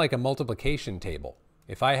it's kind of like a multiplication table.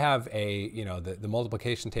 If I have the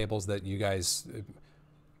multiplication tables that you guys,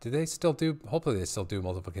 do they still do? Hopefully they still do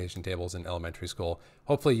multiplication tables in elementary school.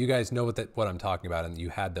 Hopefully you guys know what I'm talking about, and you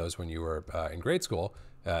had those when you were in grade school,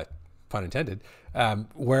 pun intended,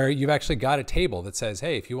 where you've actually got a table that says,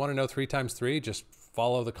 hey, if you want to know 3 times 3, just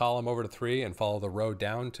follow the column over to 3 and follow the row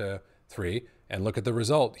down to 3 and look at the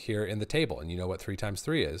result here in the table, and you know what 3 times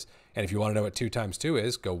 3 is. And if you want to know what 2 times 2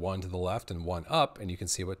 is, go 1 to the left and 1 up, and you can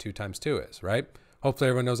see what 2 times 2 is, right? Hopefully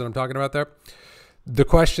everyone knows what I'm talking about there. The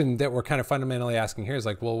question that we're kind of fundamentally asking here is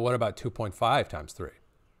like, well, what about 2.5 times 3?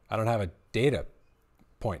 I don't have a data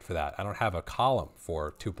point for that. I don't have a column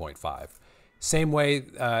for 2.5. Same way,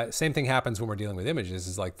 same thing happens when we're dealing with images,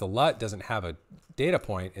 is like the LUT doesn't have a data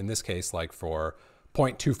point, in this case, like for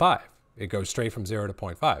 0.25. It goes straight from 0 to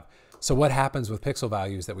 0.5. So what happens with pixel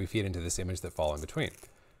values that we feed into this image that fall in between?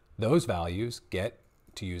 Those values get,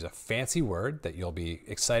 to use a fancy word that you'll be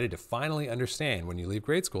excited to finally understand when you leave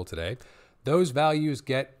grade school today, those values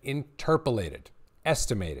get interpolated,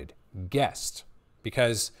 estimated, guessed.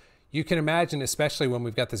 Because you can imagine, especially when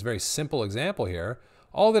we've got this very simple example here,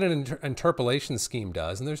 all that an interpolation scheme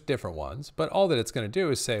does, and there's different ones, but all that it's going to do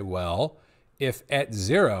is say, well, if at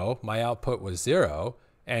 0 my output was 0,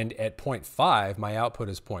 and at 0.5 my output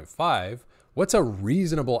is 0.5, what's a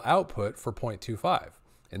reasonable output for 0.25?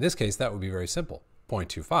 In this case, that would be very simple,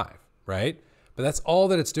 0.25, right? But that's all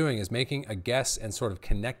that it's doing, is making a guess and sort of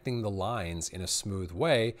connecting the lines in a smooth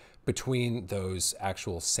way between those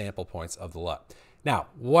actual sample points of the LUT. Now,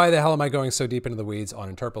 why the hell am I going so deep into the weeds on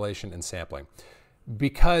interpolation and sampling?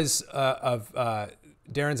 Because of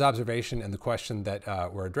Darren's observation and the question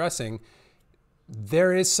that we're addressing,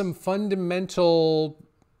 there is some fundamental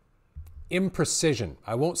imprecision.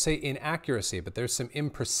 I won't say inaccuracy, but there's some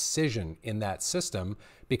imprecision in that system,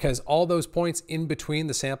 because all those points in between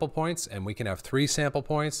the sample points, and we can have 3 sample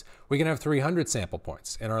points, we can have 300 sample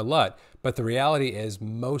points in our LUT, but the reality is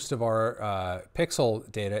most of our pixel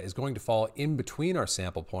data is going to fall in between our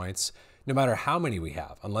sample points, no matter how many we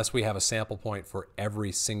have, unless we have a sample point for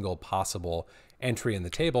every single possible entry in the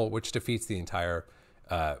table, which defeats the entire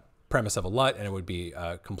premise of a LUT, and it would be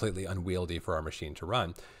completely unwieldy for our machine to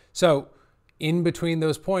run. So in between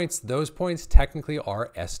those points technically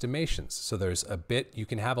are estimations. So there's a bit, you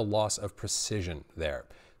can have a loss of precision there.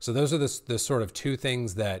 So those are the sort of two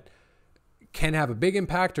things that can have a big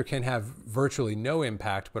impact or can have virtually no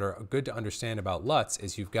impact, but are good to understand about LUTs.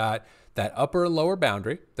 Is you've got that upper and lower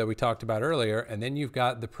boundary that we talked about earlier, and then you've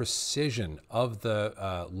got the precision of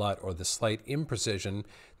the LUT, or the slight imprecision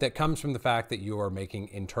that comes from the fact that you are making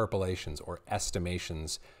interpolations or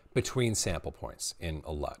estimations between sample points in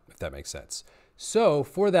a LUT, if that makes sense. So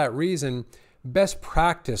for that reason, best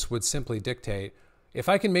practice would simply dictate, if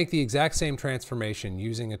I can make the exact same transformation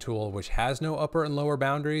using a tool which has no upper and lower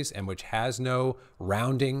boundaries and which has no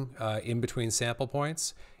rounding in between sample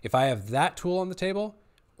points, if I have that tool on the table,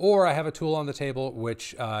 or I have a tool on the table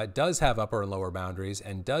which does have upper and lower boundaries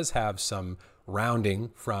and does have some rounding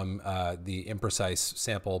from the imprecise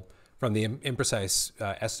sample, from the imprecise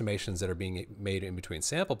estimations that are being made in between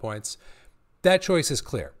sample points, that choice is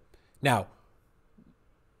clear. Now,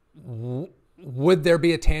 would there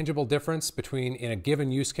be a tangible difference between, in a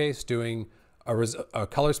given use case, doing a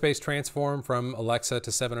color space transform from Alexa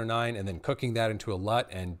to 709 and then cooking that into a LUT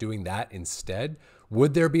and doing that instead?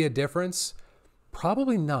 Would there be a difference?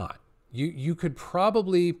 Probably not. You could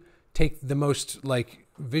probably take the most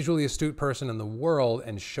visually astute person in the world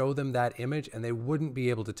and show them that image, and they wouldn't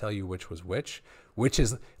be able to tell you which was which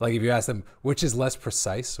is, like, if you ask them which is less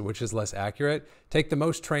precise, which is less accurate, take the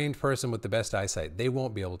most trained person with the best eyesight. They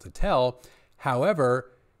won't be able to tell.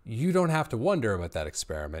 However, you don't have to wonder about that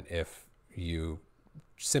experiment if you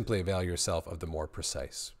simply avail yourself of the more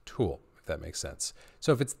precise tool, if that makes sense.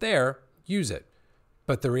 So if it's there, use it.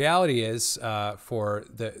 But the reality is for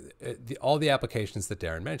all the applications that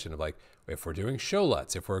Darren mentioned of like, if we're doing show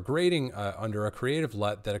LUTs, if we're grading under a creative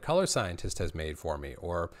LUT that a color scientist has made for me,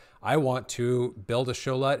 or I want to build a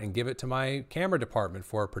show LUT and give it to my camera department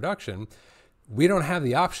for production, we don't have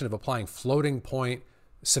the option of applying floating point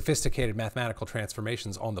sophisticated mathematical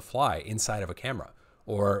transformations on the fly inside of a camera.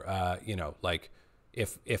 Or, you know, like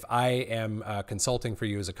if I am consulting for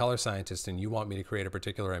you as a color scientist and you want me to create a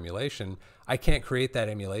particular emulation, I can't create that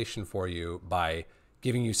emulation for you by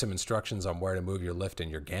giving you some instructions on where to move your lift and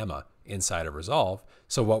your gamma inside of Resolve.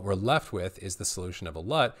 So what we're left with is the solution of a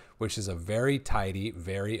LUT, which is a very tidy,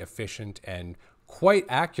 very efficient, and quite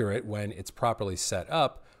accurate when it's properly set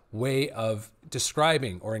up way of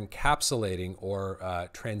describing or encapsulating or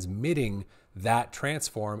transmitting that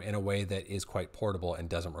transform in a way that is quite portable and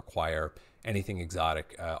doesn't require anything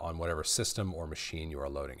exotic on whatever system or machine you are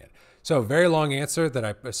loading it. So very long answer that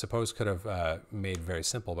I suppose could have made very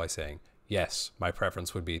simple by saying, yes, my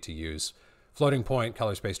preference would be to use floating point,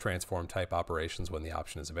 color space transform type operations when the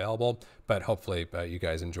option is available. But hopefully you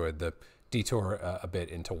guys enjoyed the detour a bit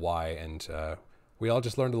into why, and we all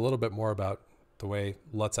just learned a little bit more about the way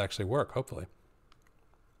LUTs actually work, hopefully.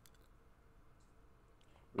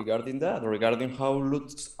 Regarding that, regarding how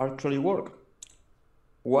LUTs actually work,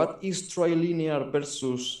 what is trilinear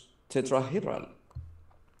versus tetrahedral?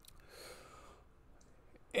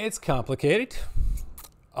 It's complicated.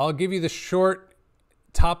 I'll give you the short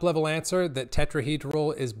top-level answer that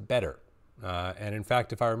tetrahedral is better. And in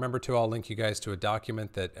fact, if I remember to, I'll link you guys to a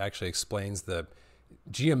document that actually explains the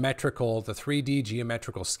 3D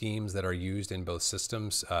geometrical schemes that are used in both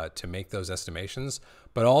systems to make those estimations.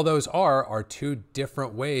 But all those are two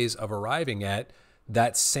different ways of arriving at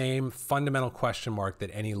that same fundamental question mark that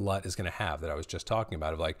any LUT is going to have that I was just talking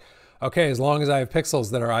about, of like, okay, as long as I have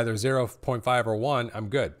pixels that are either 0.5 or 1, I'm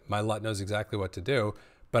good. My LUT knows exactly what to do,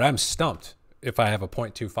 but I'm stumped if I have a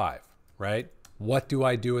 0.25, right? What do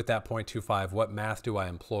I do with that 0.25? What math do I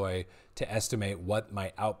employ to estimate what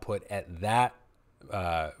my output at that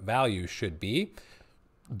value should be?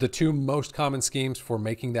 The two most common schemes for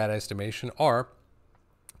making that estimation are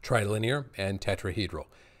trilinear and tetrahedral.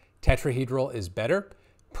 Tetrahedral is better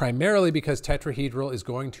primarily because tetrahedral is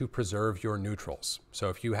going to preserve your neutrals. So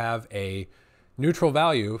if you have a neutral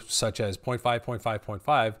value such as 0.5, 0.5,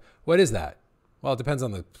 0.5, what is that? Well, it depends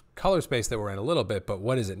on the color space that we're in a little bit, but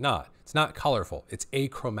what is it not? It's not colorful. It's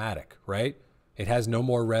achromatic, right? It has no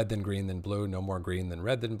more red than green than blue, no more green than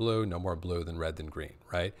red than blue, no more blue than red than green,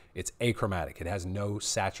 right? It's achromatic. It has no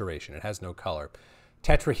saturation. It has no color.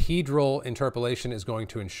 Tetrahedral interpolation is going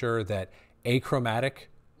to ensure that achromatic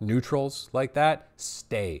neutrals like that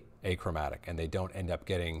stay achromatic and they don't end up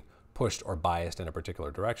getting pushed or biased in a particular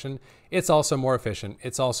direction. It's also more efficient.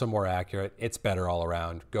 It's also more accurate. It's better all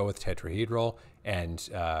around. Go with tetrahedral. And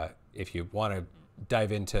if you want to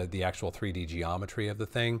dive into the actual 3D geometry of the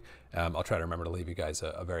thing, I'll try to remember to leave you guys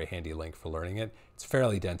a very handy link for learning it. It's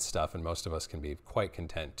fairly dense stuff, and most of us can be quite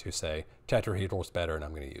content to say tetrahedral is better and I'm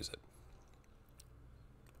going to use it.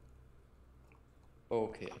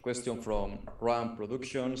 Okay, a question from RAM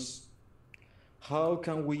Productions. How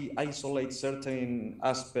can we isolate certain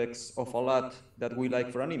aspects of a LUT that we like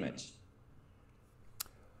for an image?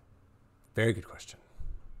 Very good question.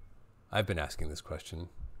 I've been asking this question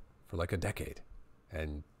for like a decade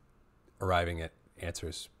and arriving at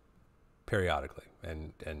answers periodically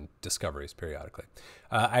and discoveries periodically.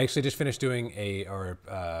 I actually just finished doing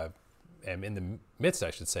am in the midst,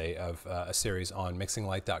 I should say, of a series on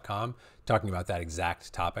mixinglight.com talking about that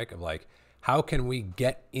exact topic of like, how can we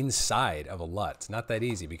get inside of a LUT? It's not that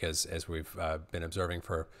easy because, as we've been observing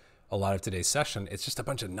for a lot of today's session, it's just a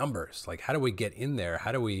bunch of numbers. Like, how do we get in there?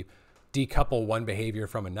 How do we decouple one behavior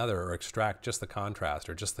from another or extract just the contrast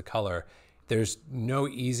or just the color? There's no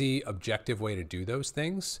easy objective way to do those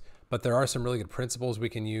things, but there are some really good principles we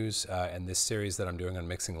can use. And this series that I'm doing on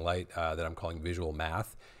Mixing Light that I'm calling Visual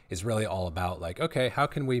Math is really all about like, okay, how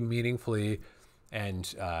can we meaningfully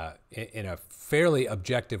and in a fairly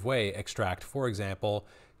objective way extract, for example,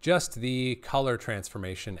 just the color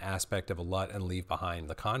transformation aspect of a LUT and leave behind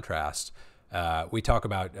the contrast. We talk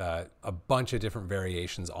about a bunch of different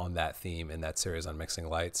variations on that theme in that series on Mixing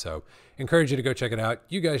Light. So encourage you to go check it out.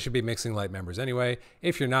 You guys should be Mixing Light members anyway.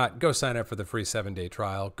 If you're not, go sign up for the free 7-day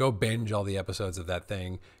trial. Go binge all the episodes of that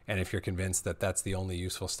thing. And if you're convinced that that's the only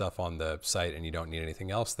useful stuff on the site and you don't need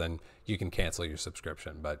anything else, then you can cancel your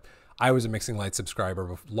subscription. But I was a Mixing Light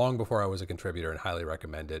subscriber long before I was a contributor and highly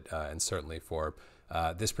recommend it. And certainly for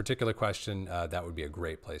this particular question, that would be a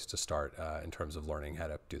great place to start in terms of learning how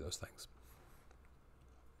to do those things.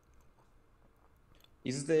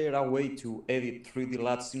 Is there a way to edit 3D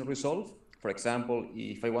LUTs in Resolve? For example,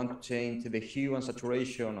 if I want to change the hue and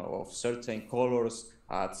saturation of certain colors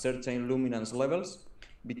at certain luminance levels,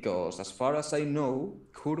 because as far as I know,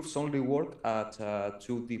 curves only work at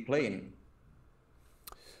 2D plane.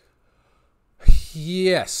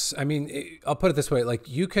 Yes. I mean, I'll put it this way. Like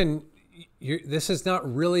this is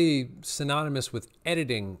not really synonymous with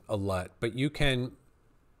editing a LUT, but LUTs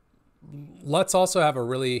also have a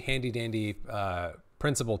really handy dandy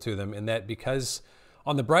principle to them in that, because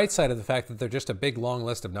on the bright side of the fact that they're just a big long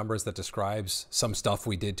list of numbers that describes some stuff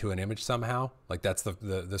we did to an image somehow, like that's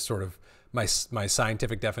the sort of my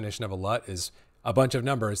scientific definition of a LUT is a bunch of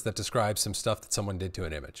numbers that describe some stuff that someone did to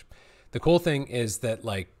an image. The cool thing is that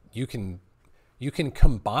like you can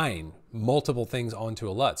combine multiple things onto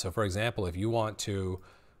a LUT. So for example, if you want to,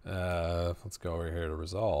 let's go over here to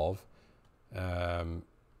resolve.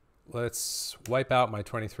 Let's wipe out my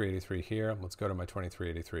 2383 here. Let's go to my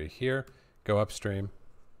 2383 here, go upstream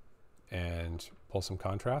and pull some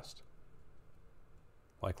contrast.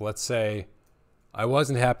 Like let's say I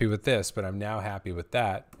wasn't happy with this, but I'm now happy with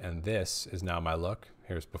that. And this is now my look.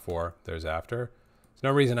 Here's before, there's after. There's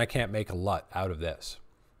no reason I can't make a LUT out of this.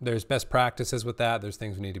 There's best practices with that. There's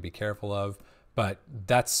things we need to be careful of, but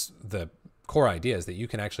that's the core idea, is that you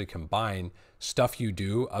can actually combine stuff you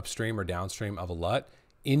do upstream or downstream of a LUT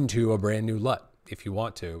into a brand new LUT if you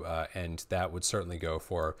want to. And that would certainly go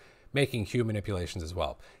for making hue manipulations as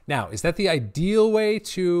well. Now, is that the ideal way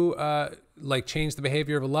to like change the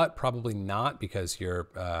behavior of a LUT? Probably not, because you're,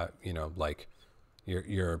 you know, like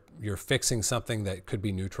you're fixing something that could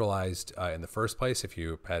be neutralized in the first place if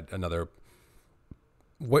you had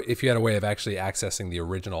if you had a way of actually accessing the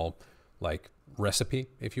original like recipe,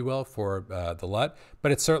 if you will, for the LUT,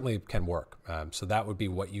 but it certainly can work. So that would be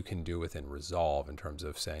what you can do within Resolve in terms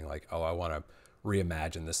of saying like, oh, I want to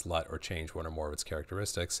reimagine this LUT or change one or more of its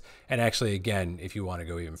characteristics. And actually, again, if you want to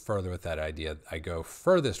go even further with that idea, I go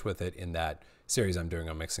furthest with it in that series I'm doing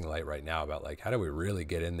on Mixing Light right now about like, how do we really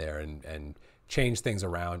get in there and change things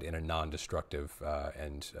around in a non-destructive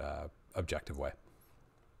and objective way.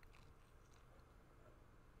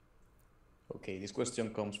 Okay, this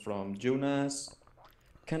question comes from Jonas.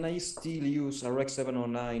 Can I still use a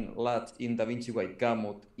REC709 LUT in DaVinci Wide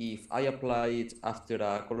Gamut if I apply it after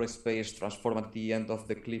a color space transform at the end of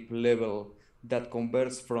the clip level that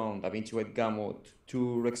converts from DaVinci Wide Gamut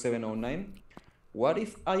to REC709? What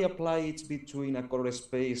if I apply it between a color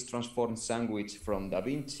space transform sandwich from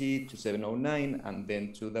DaVinci to 709 and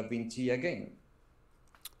then to DaVinci again?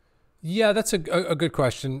 Yeah, that's a good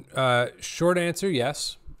question. Short answer,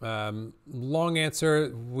 yes. Long answer,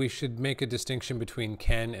 we should make a distinction between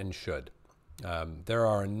can and should. There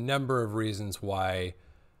are a number of reasons why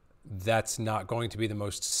that's not going to be the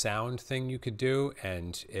most sound thing you could do,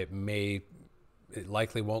 and it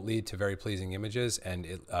likely won't lead to very pleasing images, and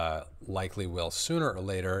it likely will sooner or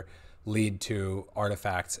later lead to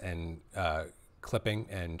artifacts and clipping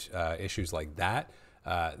and issues like that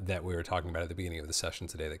that we were talking about at the beginning of the session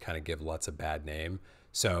today that kind of give LUTs a bad name.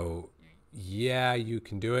 So yeah, you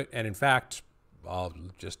can do it. And in fact,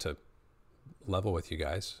 just to level with you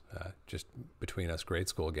guys, just between us grade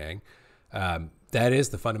school gang, that is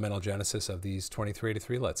the fundamental genesis of these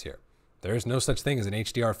 2383 LUTs here. There's no such thing as an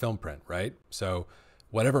HDR film print, right? So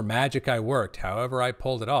whatever magic I worked, however I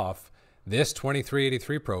pulled it off, this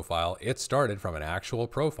 2383 profile, it started from an actual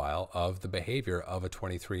profile of the behavior of a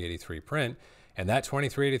 2383 print. And that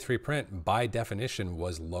 2383 print, by definition,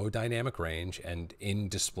 was low dynamic range and in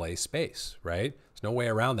display space, right? There's no way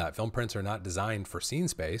around that. Film prints are not designed for scene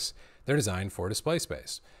space. They're designed for display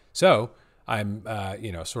space. So I'm,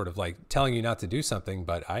 you know, sort of like telling you not to do something,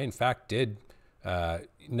 but I, in fact, did,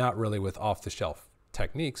 not really with off-the-shelf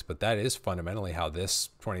techniques, but that is fundamentally how this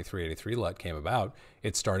 2383 LUT came about.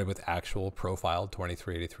 It started with actual profiled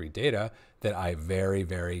 2383 data that I very,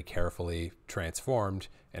 very carefully transformed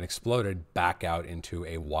and exploded back out into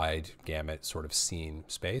a wide gamut sort of scene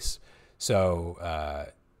space. So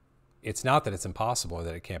it's not that it's impossible or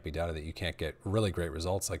that it can't be done or that you can't get really great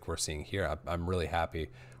results like we're seeing here. I'm really happy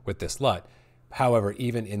with this LUT. However,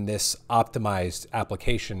 even in this optimized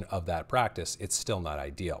application of that practice, it's still not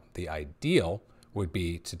ideal. The ideal would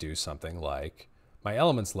be to do something like my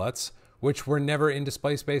Elements LUTs, which were never in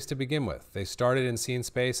display space to begin with. They started in scene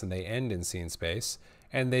space and they end in scene space,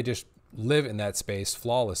 and they just live in that space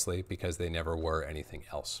flawlessly because they never were anything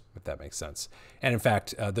else, if that makes sense. And in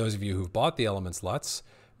fact, those of you who've bought the Elements LUTs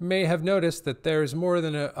may have noticed that there's more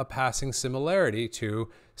than a passing similarity to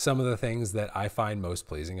some of the things that I find most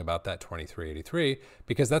pleasing about that 2383,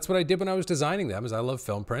 because that's what I did when I was designing them. Is I love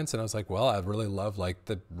film prints, and I was like, well, I really love like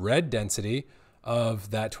the red density of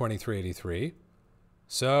that 2383.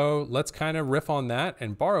 So let's kind of riff on that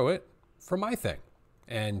and borrow it for my thing.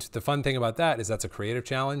 And the fun thing about that is that's a creative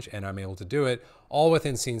challenge, and I'm able to do it all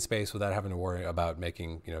within scene space without having to worry about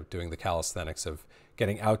making, doing the calisthenics of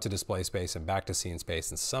getting out to display space and back to scene space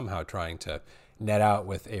and somehow trying to net out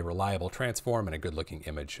with a reliable transform and a good looking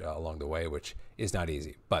image along the way, which is not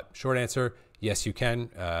easy. But short answer, yes, you can.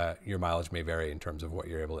 Your mileage may vary in terms of what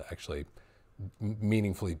you're able to actually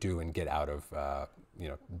meaningfully do and get out of,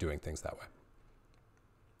 doing things that way.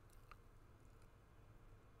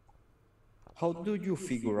 How do you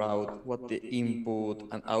figure out what the input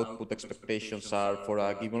and output expectations are for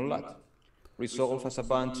a given LUT? Resolve as a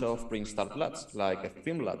bunch of pre-installed LUTs, like the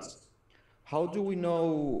film LUTs. How do we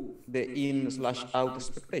know the in/out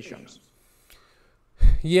expectations?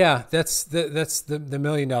 Yeah, that's the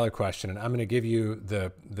million-dollar question, and I'm going to give you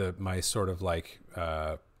my sort of like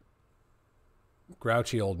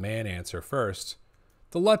grouchy old man answer first.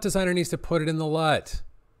 The LUT designer needs to put it in the LUT.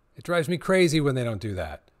 It drives me crazy when they don't do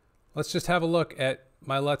that. Let's just have a look at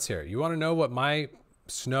my LUTs here. You want to know what my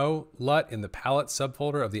Snow LUT in the palette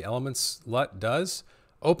subfolder of the Elements LUT does?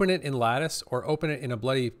 Open it in Lattice or open it in a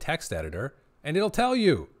bloody text editor, and it'll tell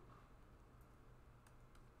you.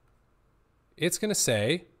 It's going to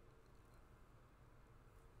say,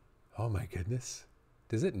 oh my goodness.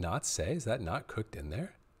 Does it not say? Is that not cooked in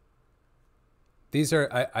there? These are,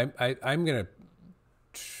 I'm going to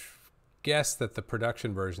guess that the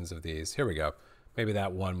production versions of these, here we go. Maybe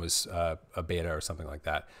that one was a beta or something like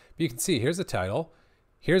that. But you can see, here's the title.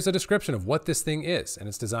 Here's a description of what this thing is. And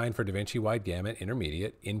it's designed for DaVinci Wide Gamut,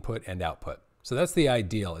 intermediate, input, and output. So that's the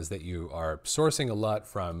ideal, is that you are sourcing a LUT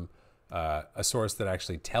from a source that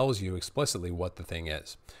actually tells you explicitly what the thing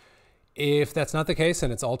is. If that's not the case,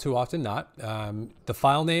 and it's all too often not, the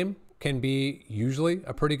file name can be usually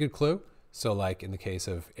a pretty good clue. So like in the case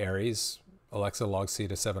of Aries, Alexa log C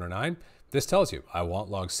to 709, this tells you, I want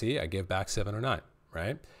log C, I give back 709,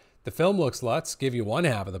 right? The film looks LUTs give you one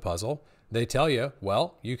half of the puzzle. They tell you,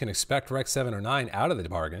 well, you can expect REC709 out of the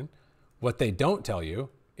bargain. What they don't tell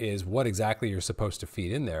you is what exactly you're supposed to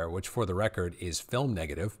feed in there, which for the record is film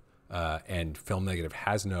negative, and film negative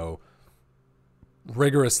has no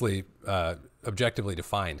rigorously, objectively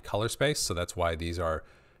defined color space. So that's why these are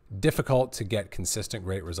difficult to get consistent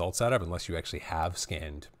great results out of unless you actually have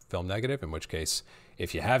scanned film negative, in which case,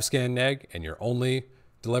 if you have scan neg and you're only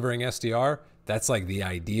delivering SDR, that's like the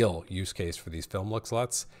ideal use case for these film looks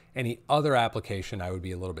LUTs. Any other application I would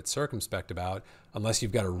be a little bit circumspect about, unless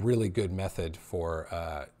you've got a really good method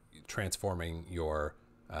for transforming your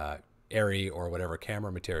ARRI or whatever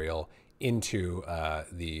camera material into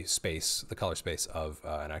the space, the color space of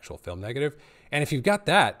an actual film negative. And if you've got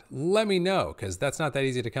that, let me know, because that's not that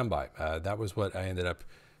easy to come by. That was what I ended up,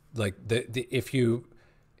 like,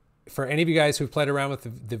 for any of you guys who've played around with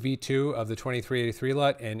the V2 of the 2383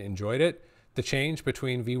 LUT and enjoyed it, the change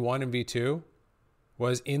between V1 and V2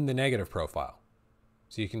 was in the negative profile.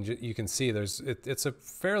 So you can see it's a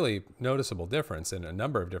fairly noticeable difference in a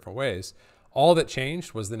number of different ways. All that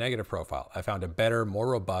changed was the negative profile. I found a better,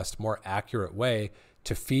 more robust, more accurate way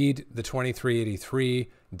to feed the 2383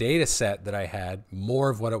 data set that I had more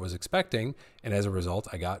of what it was expecting. And as a result,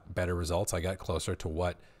 I got better results. I got closer to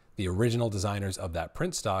what the original designers of that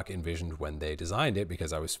print stock envisioned when they designed it,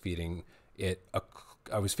 because I was feeding it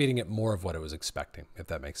more of what it was expecting, if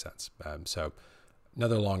that makes sense. So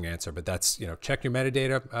another long answer, but that's, check your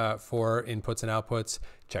metadata for inputs and outputs,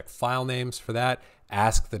 check file names for that,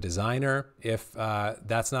 ask the designer if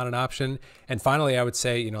that's not an option. And finally, I would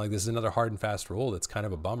say, like, this is another hard and fast rule that's kind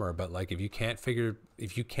of a bummer, but like if you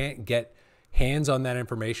can't get hands on that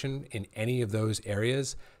information in any of those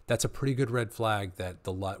areas, that's a pretty good red flag that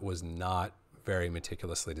the LUT was not very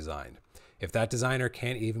meticulously designed. If that designer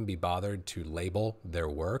can't even be bothered to label their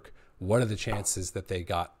work, what are the chances that they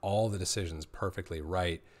got all the decisions perfectly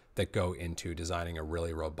right that go into designing a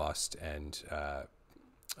really robust and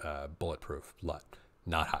bulletproof LUT?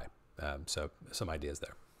 Not high. So some ideas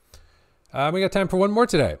there. We got time for one more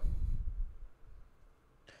today.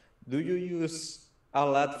 Do you use a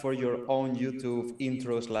LUT for your own YouTube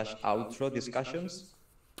intro/outro discussions?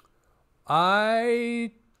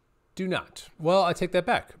 I do not. Well, I take that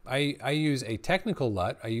back. I use a technical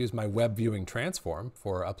LUT. I use my web viewing transform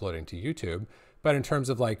for uploading to YouTube. But in terms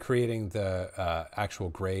of like creating the actual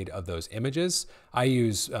grade of those images, I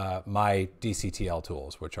use my DCTL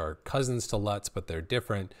tools, which are cousins to LUTs, but they're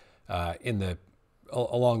different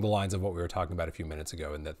along the lines of what we were talking about a few minutes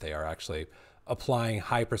ago, in that they are actually applying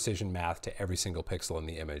high precision math to every single pixel in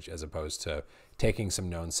the image, as opposed to taking some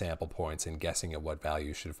known sample points and guessing at what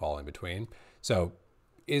values should fall in between. So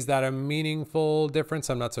is that a meaningful difference?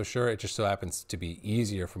 I'm not so sure. It just so happens to be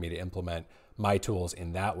easier for me to implement my tools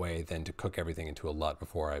in that way than to cook everything into a LUT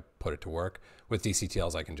before I put it to work. With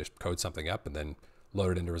DCTLs, I can just code something up and then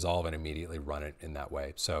load it into Resolve and immediately run it in that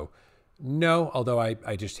way. So no, although I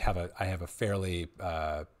have a fairly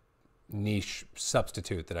niche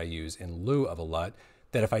substitute that I use in lieu of a LUT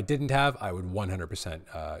that if I didn't have, I would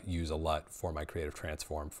 100% use a LUT for my creative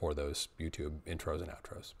transform for those YouTube intros and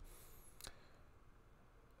outros.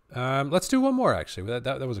 Let's do one more, actually.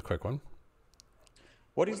 That was a quick one.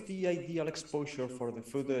 What is the ideal exposure for the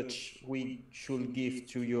footage we should give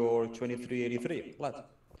to your 2383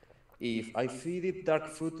 LUT? If I feed it dark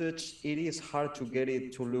footage, it is hard to get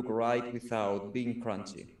it to look right without being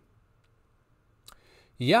crunchy.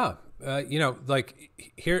 Yeah, you know, like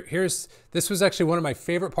this was actually one of my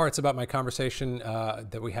favorite parts about my conversation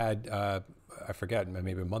that we had, I forget,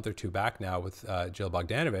 maybe a month or two back now with Jill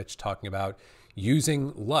Bogdanovich talking about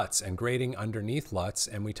using LUTs and grading underneath LUTs.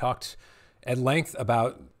 And we talked at length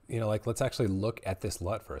about, you know, like, let's actually look at this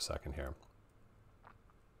LUT for a second here.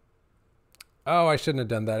 Oh, I shouldn't have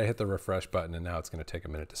done that. I hit the refresh button and now it's going to take a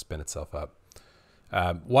minute to spin itself up.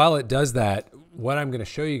 While it does that, what I'm going to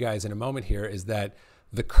show you guys in a moment here is that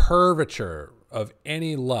the curvature of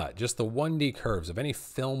any LUT, just the 1D curves of any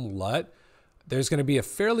film LUT, there's going to be a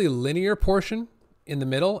fairly linear portion in the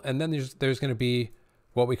middle, and then there's going to be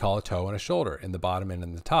what we call a toe and a shoulder in the bottom and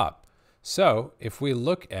in the top. So if we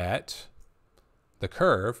look at the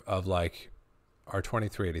curve of like our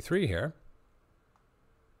 2383 here,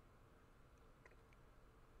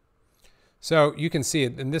 so you can see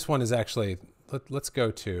it, and this one is actually, let's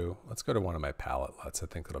go to one of my palette LUTs. I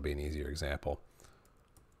think that'll be an easier example.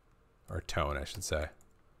 Or tone, I should say.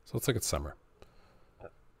 So let's look at summer.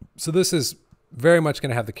 So this is very much going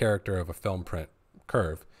to have the character of a film print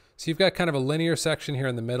curve. So you've got kind of a linear section here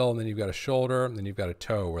in the middle, and then you've got a shoulder, and then you've got a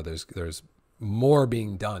toe where there's more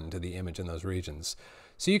being done to the image in those regions.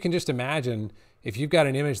 So you can just imagine if you've got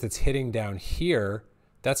an image that's hitting down here,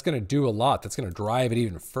 that's going to do a lot. That's going to drive it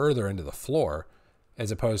even further into the floor,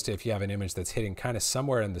 as opposed to if you have an image that's hitting kind of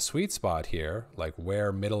somewhere in the sweet spot here, like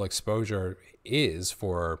where middle exposure is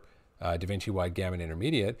for DaVinci Wide Gamut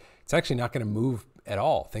Intermediate, it's actually not going to move at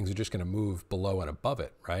all. Things are just going to move below and above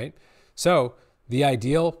it, right? So the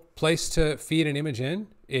ideal place to feed an image in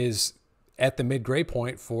is at the mid-gray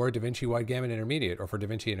point for DaVinci Wide Gamut Intermediate, or for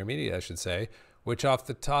DaVinci Intermediate, I should say, which off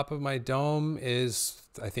the top of my dome is,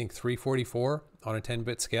 I think, 344 on a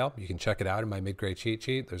 10-bit scale. You can check it out in my mid-gray cheat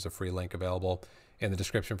sheet. There's a free link available in the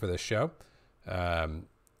description for this show. I'm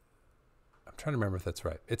trying to remember if that's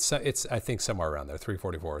right. It's I think somewhere around there,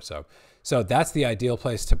 344 or so. So that's the ideal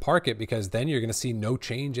place to park it, because then you're going to see no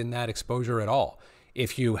change in that exposure at all.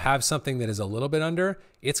 If you have something that is a little bit under,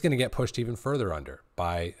 it's going to get pushed even further under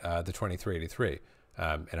by the 2383.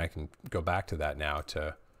 And I can go back to that now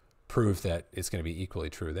to prove that it's going to be equally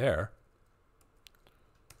true there.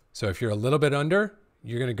 So if you're a little bit under,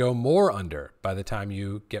 you're going to go more under by the time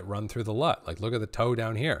you get run through the LUT. Like, look at the toe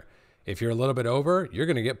down here. If you're a little bit over, you're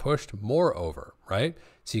going to get pushed more over, right?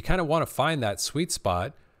 So you kind of want to find that sweet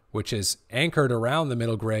spot, which is anchored around the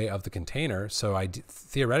middle gray of the container. So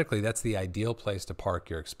theoretically, that's the ideal place to park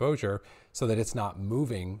your exposure so that it's not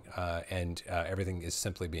moving and everything is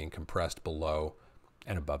simply being compressed below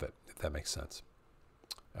and above it, if that makes sense.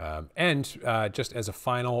 Just as a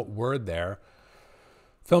final word there,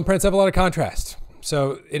 film prints have a lot of contrast.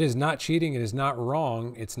 So it is not cheating. It is not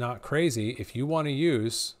wrong. It's not crazy. If you want to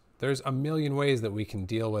use, there's a million ways that we can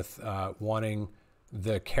deal with wanting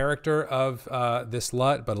the character of this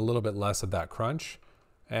LUT, but a little bit less of that crunch.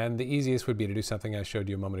 And the easiest would be to do something I showed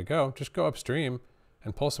you a moment ago. Just go upstream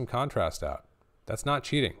and pull some contrast out. That's not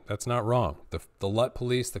cheating. That's not wrong. The LUT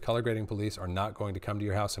police, the color grading police are not going to come to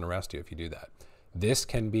your house and arrest you if you do that. This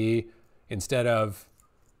can be, instead of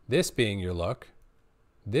this being your look,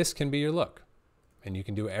 this can be your look. And you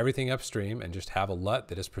can do everything upstream and just have a LUT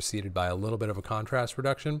that is preceded by a little bit of a contrast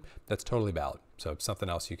reduction. That's totally valid. So it's something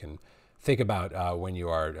else you can think about when you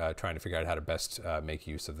are trying to figure out how to best make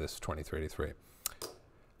use of this 2383.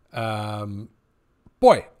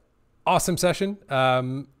 Boy, awesome session.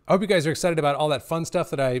 I hope you guys are excited about all that fun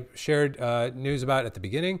stuff that I shared news about at the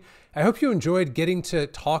beginning. I hope you enjoyed getting to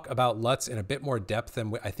talk about LUTs in a bit more depth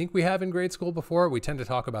than I think we have in grade school before. We tend to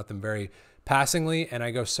talk about them very passingly, and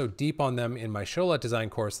I go so deep on them in my show LUT design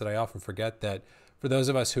course that I often forget that for those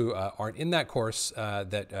of us who aren't in that course,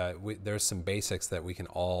 there's some basics that we can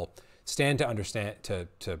all stand to understand,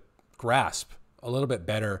 to grasp a little bit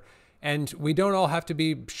better. And we don't all have to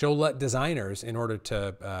be show LUT designers in order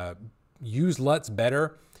to use LUTs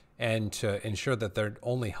better and to ensure that they're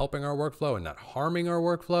only helping our workflow and not harming our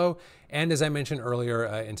workflow. And as I mentioned earlier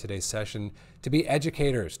in today's session, to be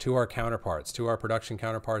educators to our counterparts, to our production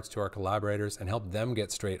counterparts, to our collaborators, and help them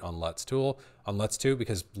get straight on LUTs 2,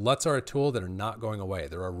 because LUTs are a tool that are not going away.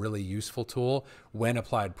 They're a really useful tool when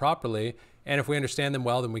applied properly. And if we understand them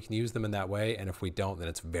well, then we can use them in that way. And if we don't, then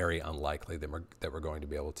it's very unlikely that we're going to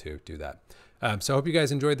be able to do that. So I hope you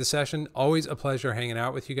guys enjoyed the session. Always a pleasure hanging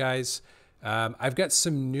out with you guys. I've got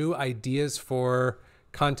some new ideas for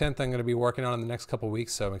content that I'm going to be working on in the next couple of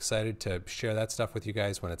weeks. So I'm excited to share that stuff with you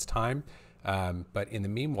guys when it's time. But in the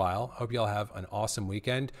meanwhile, hope you all have an awesome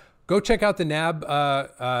weekend. Go check out the NAB,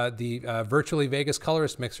 the Virtually Vegas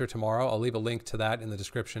Colorist mixer tomorrow. I'll leave a link to that in the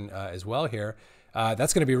description as well here.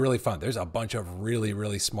 That's going to be really fun. There's a bunch of really,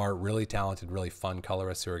 really smart, really talented, really fun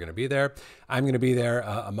colorists who are going to be there. I'm going to be there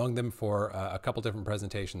among them for a couple different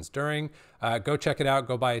presentations during. Go check it out.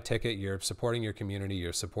 Go buy a ticket. You're supporting your community.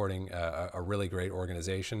 You're supporting a really great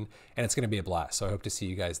organization, and it's going to be a blast. So I hope to see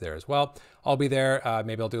you guys there as well. I'll be there.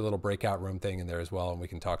 Maybe I'll do a little breakout room thing in there as well, and we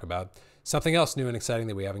can talk about something else new and exciting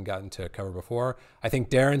that we haven't gotten to cover before. I think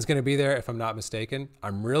Darren's going to be there, if I'm not mistaken.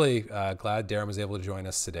 I'm really glad Darren was able to join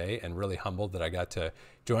us today, and really humbled that I got to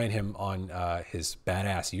join him on his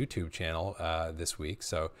badass YouTube channel this week.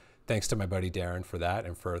 So thanks to my buddy Darren for that,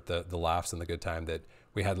 and for the laughs and the good time that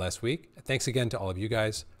we had last week. Thanks again to all of you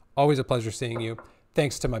guys. Always a pleasure seeing you.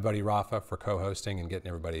 Thanks to my buddy Rafa for co-hosting and getting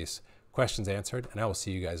everybody's questions answered. And I will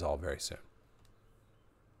see you guys all very soon.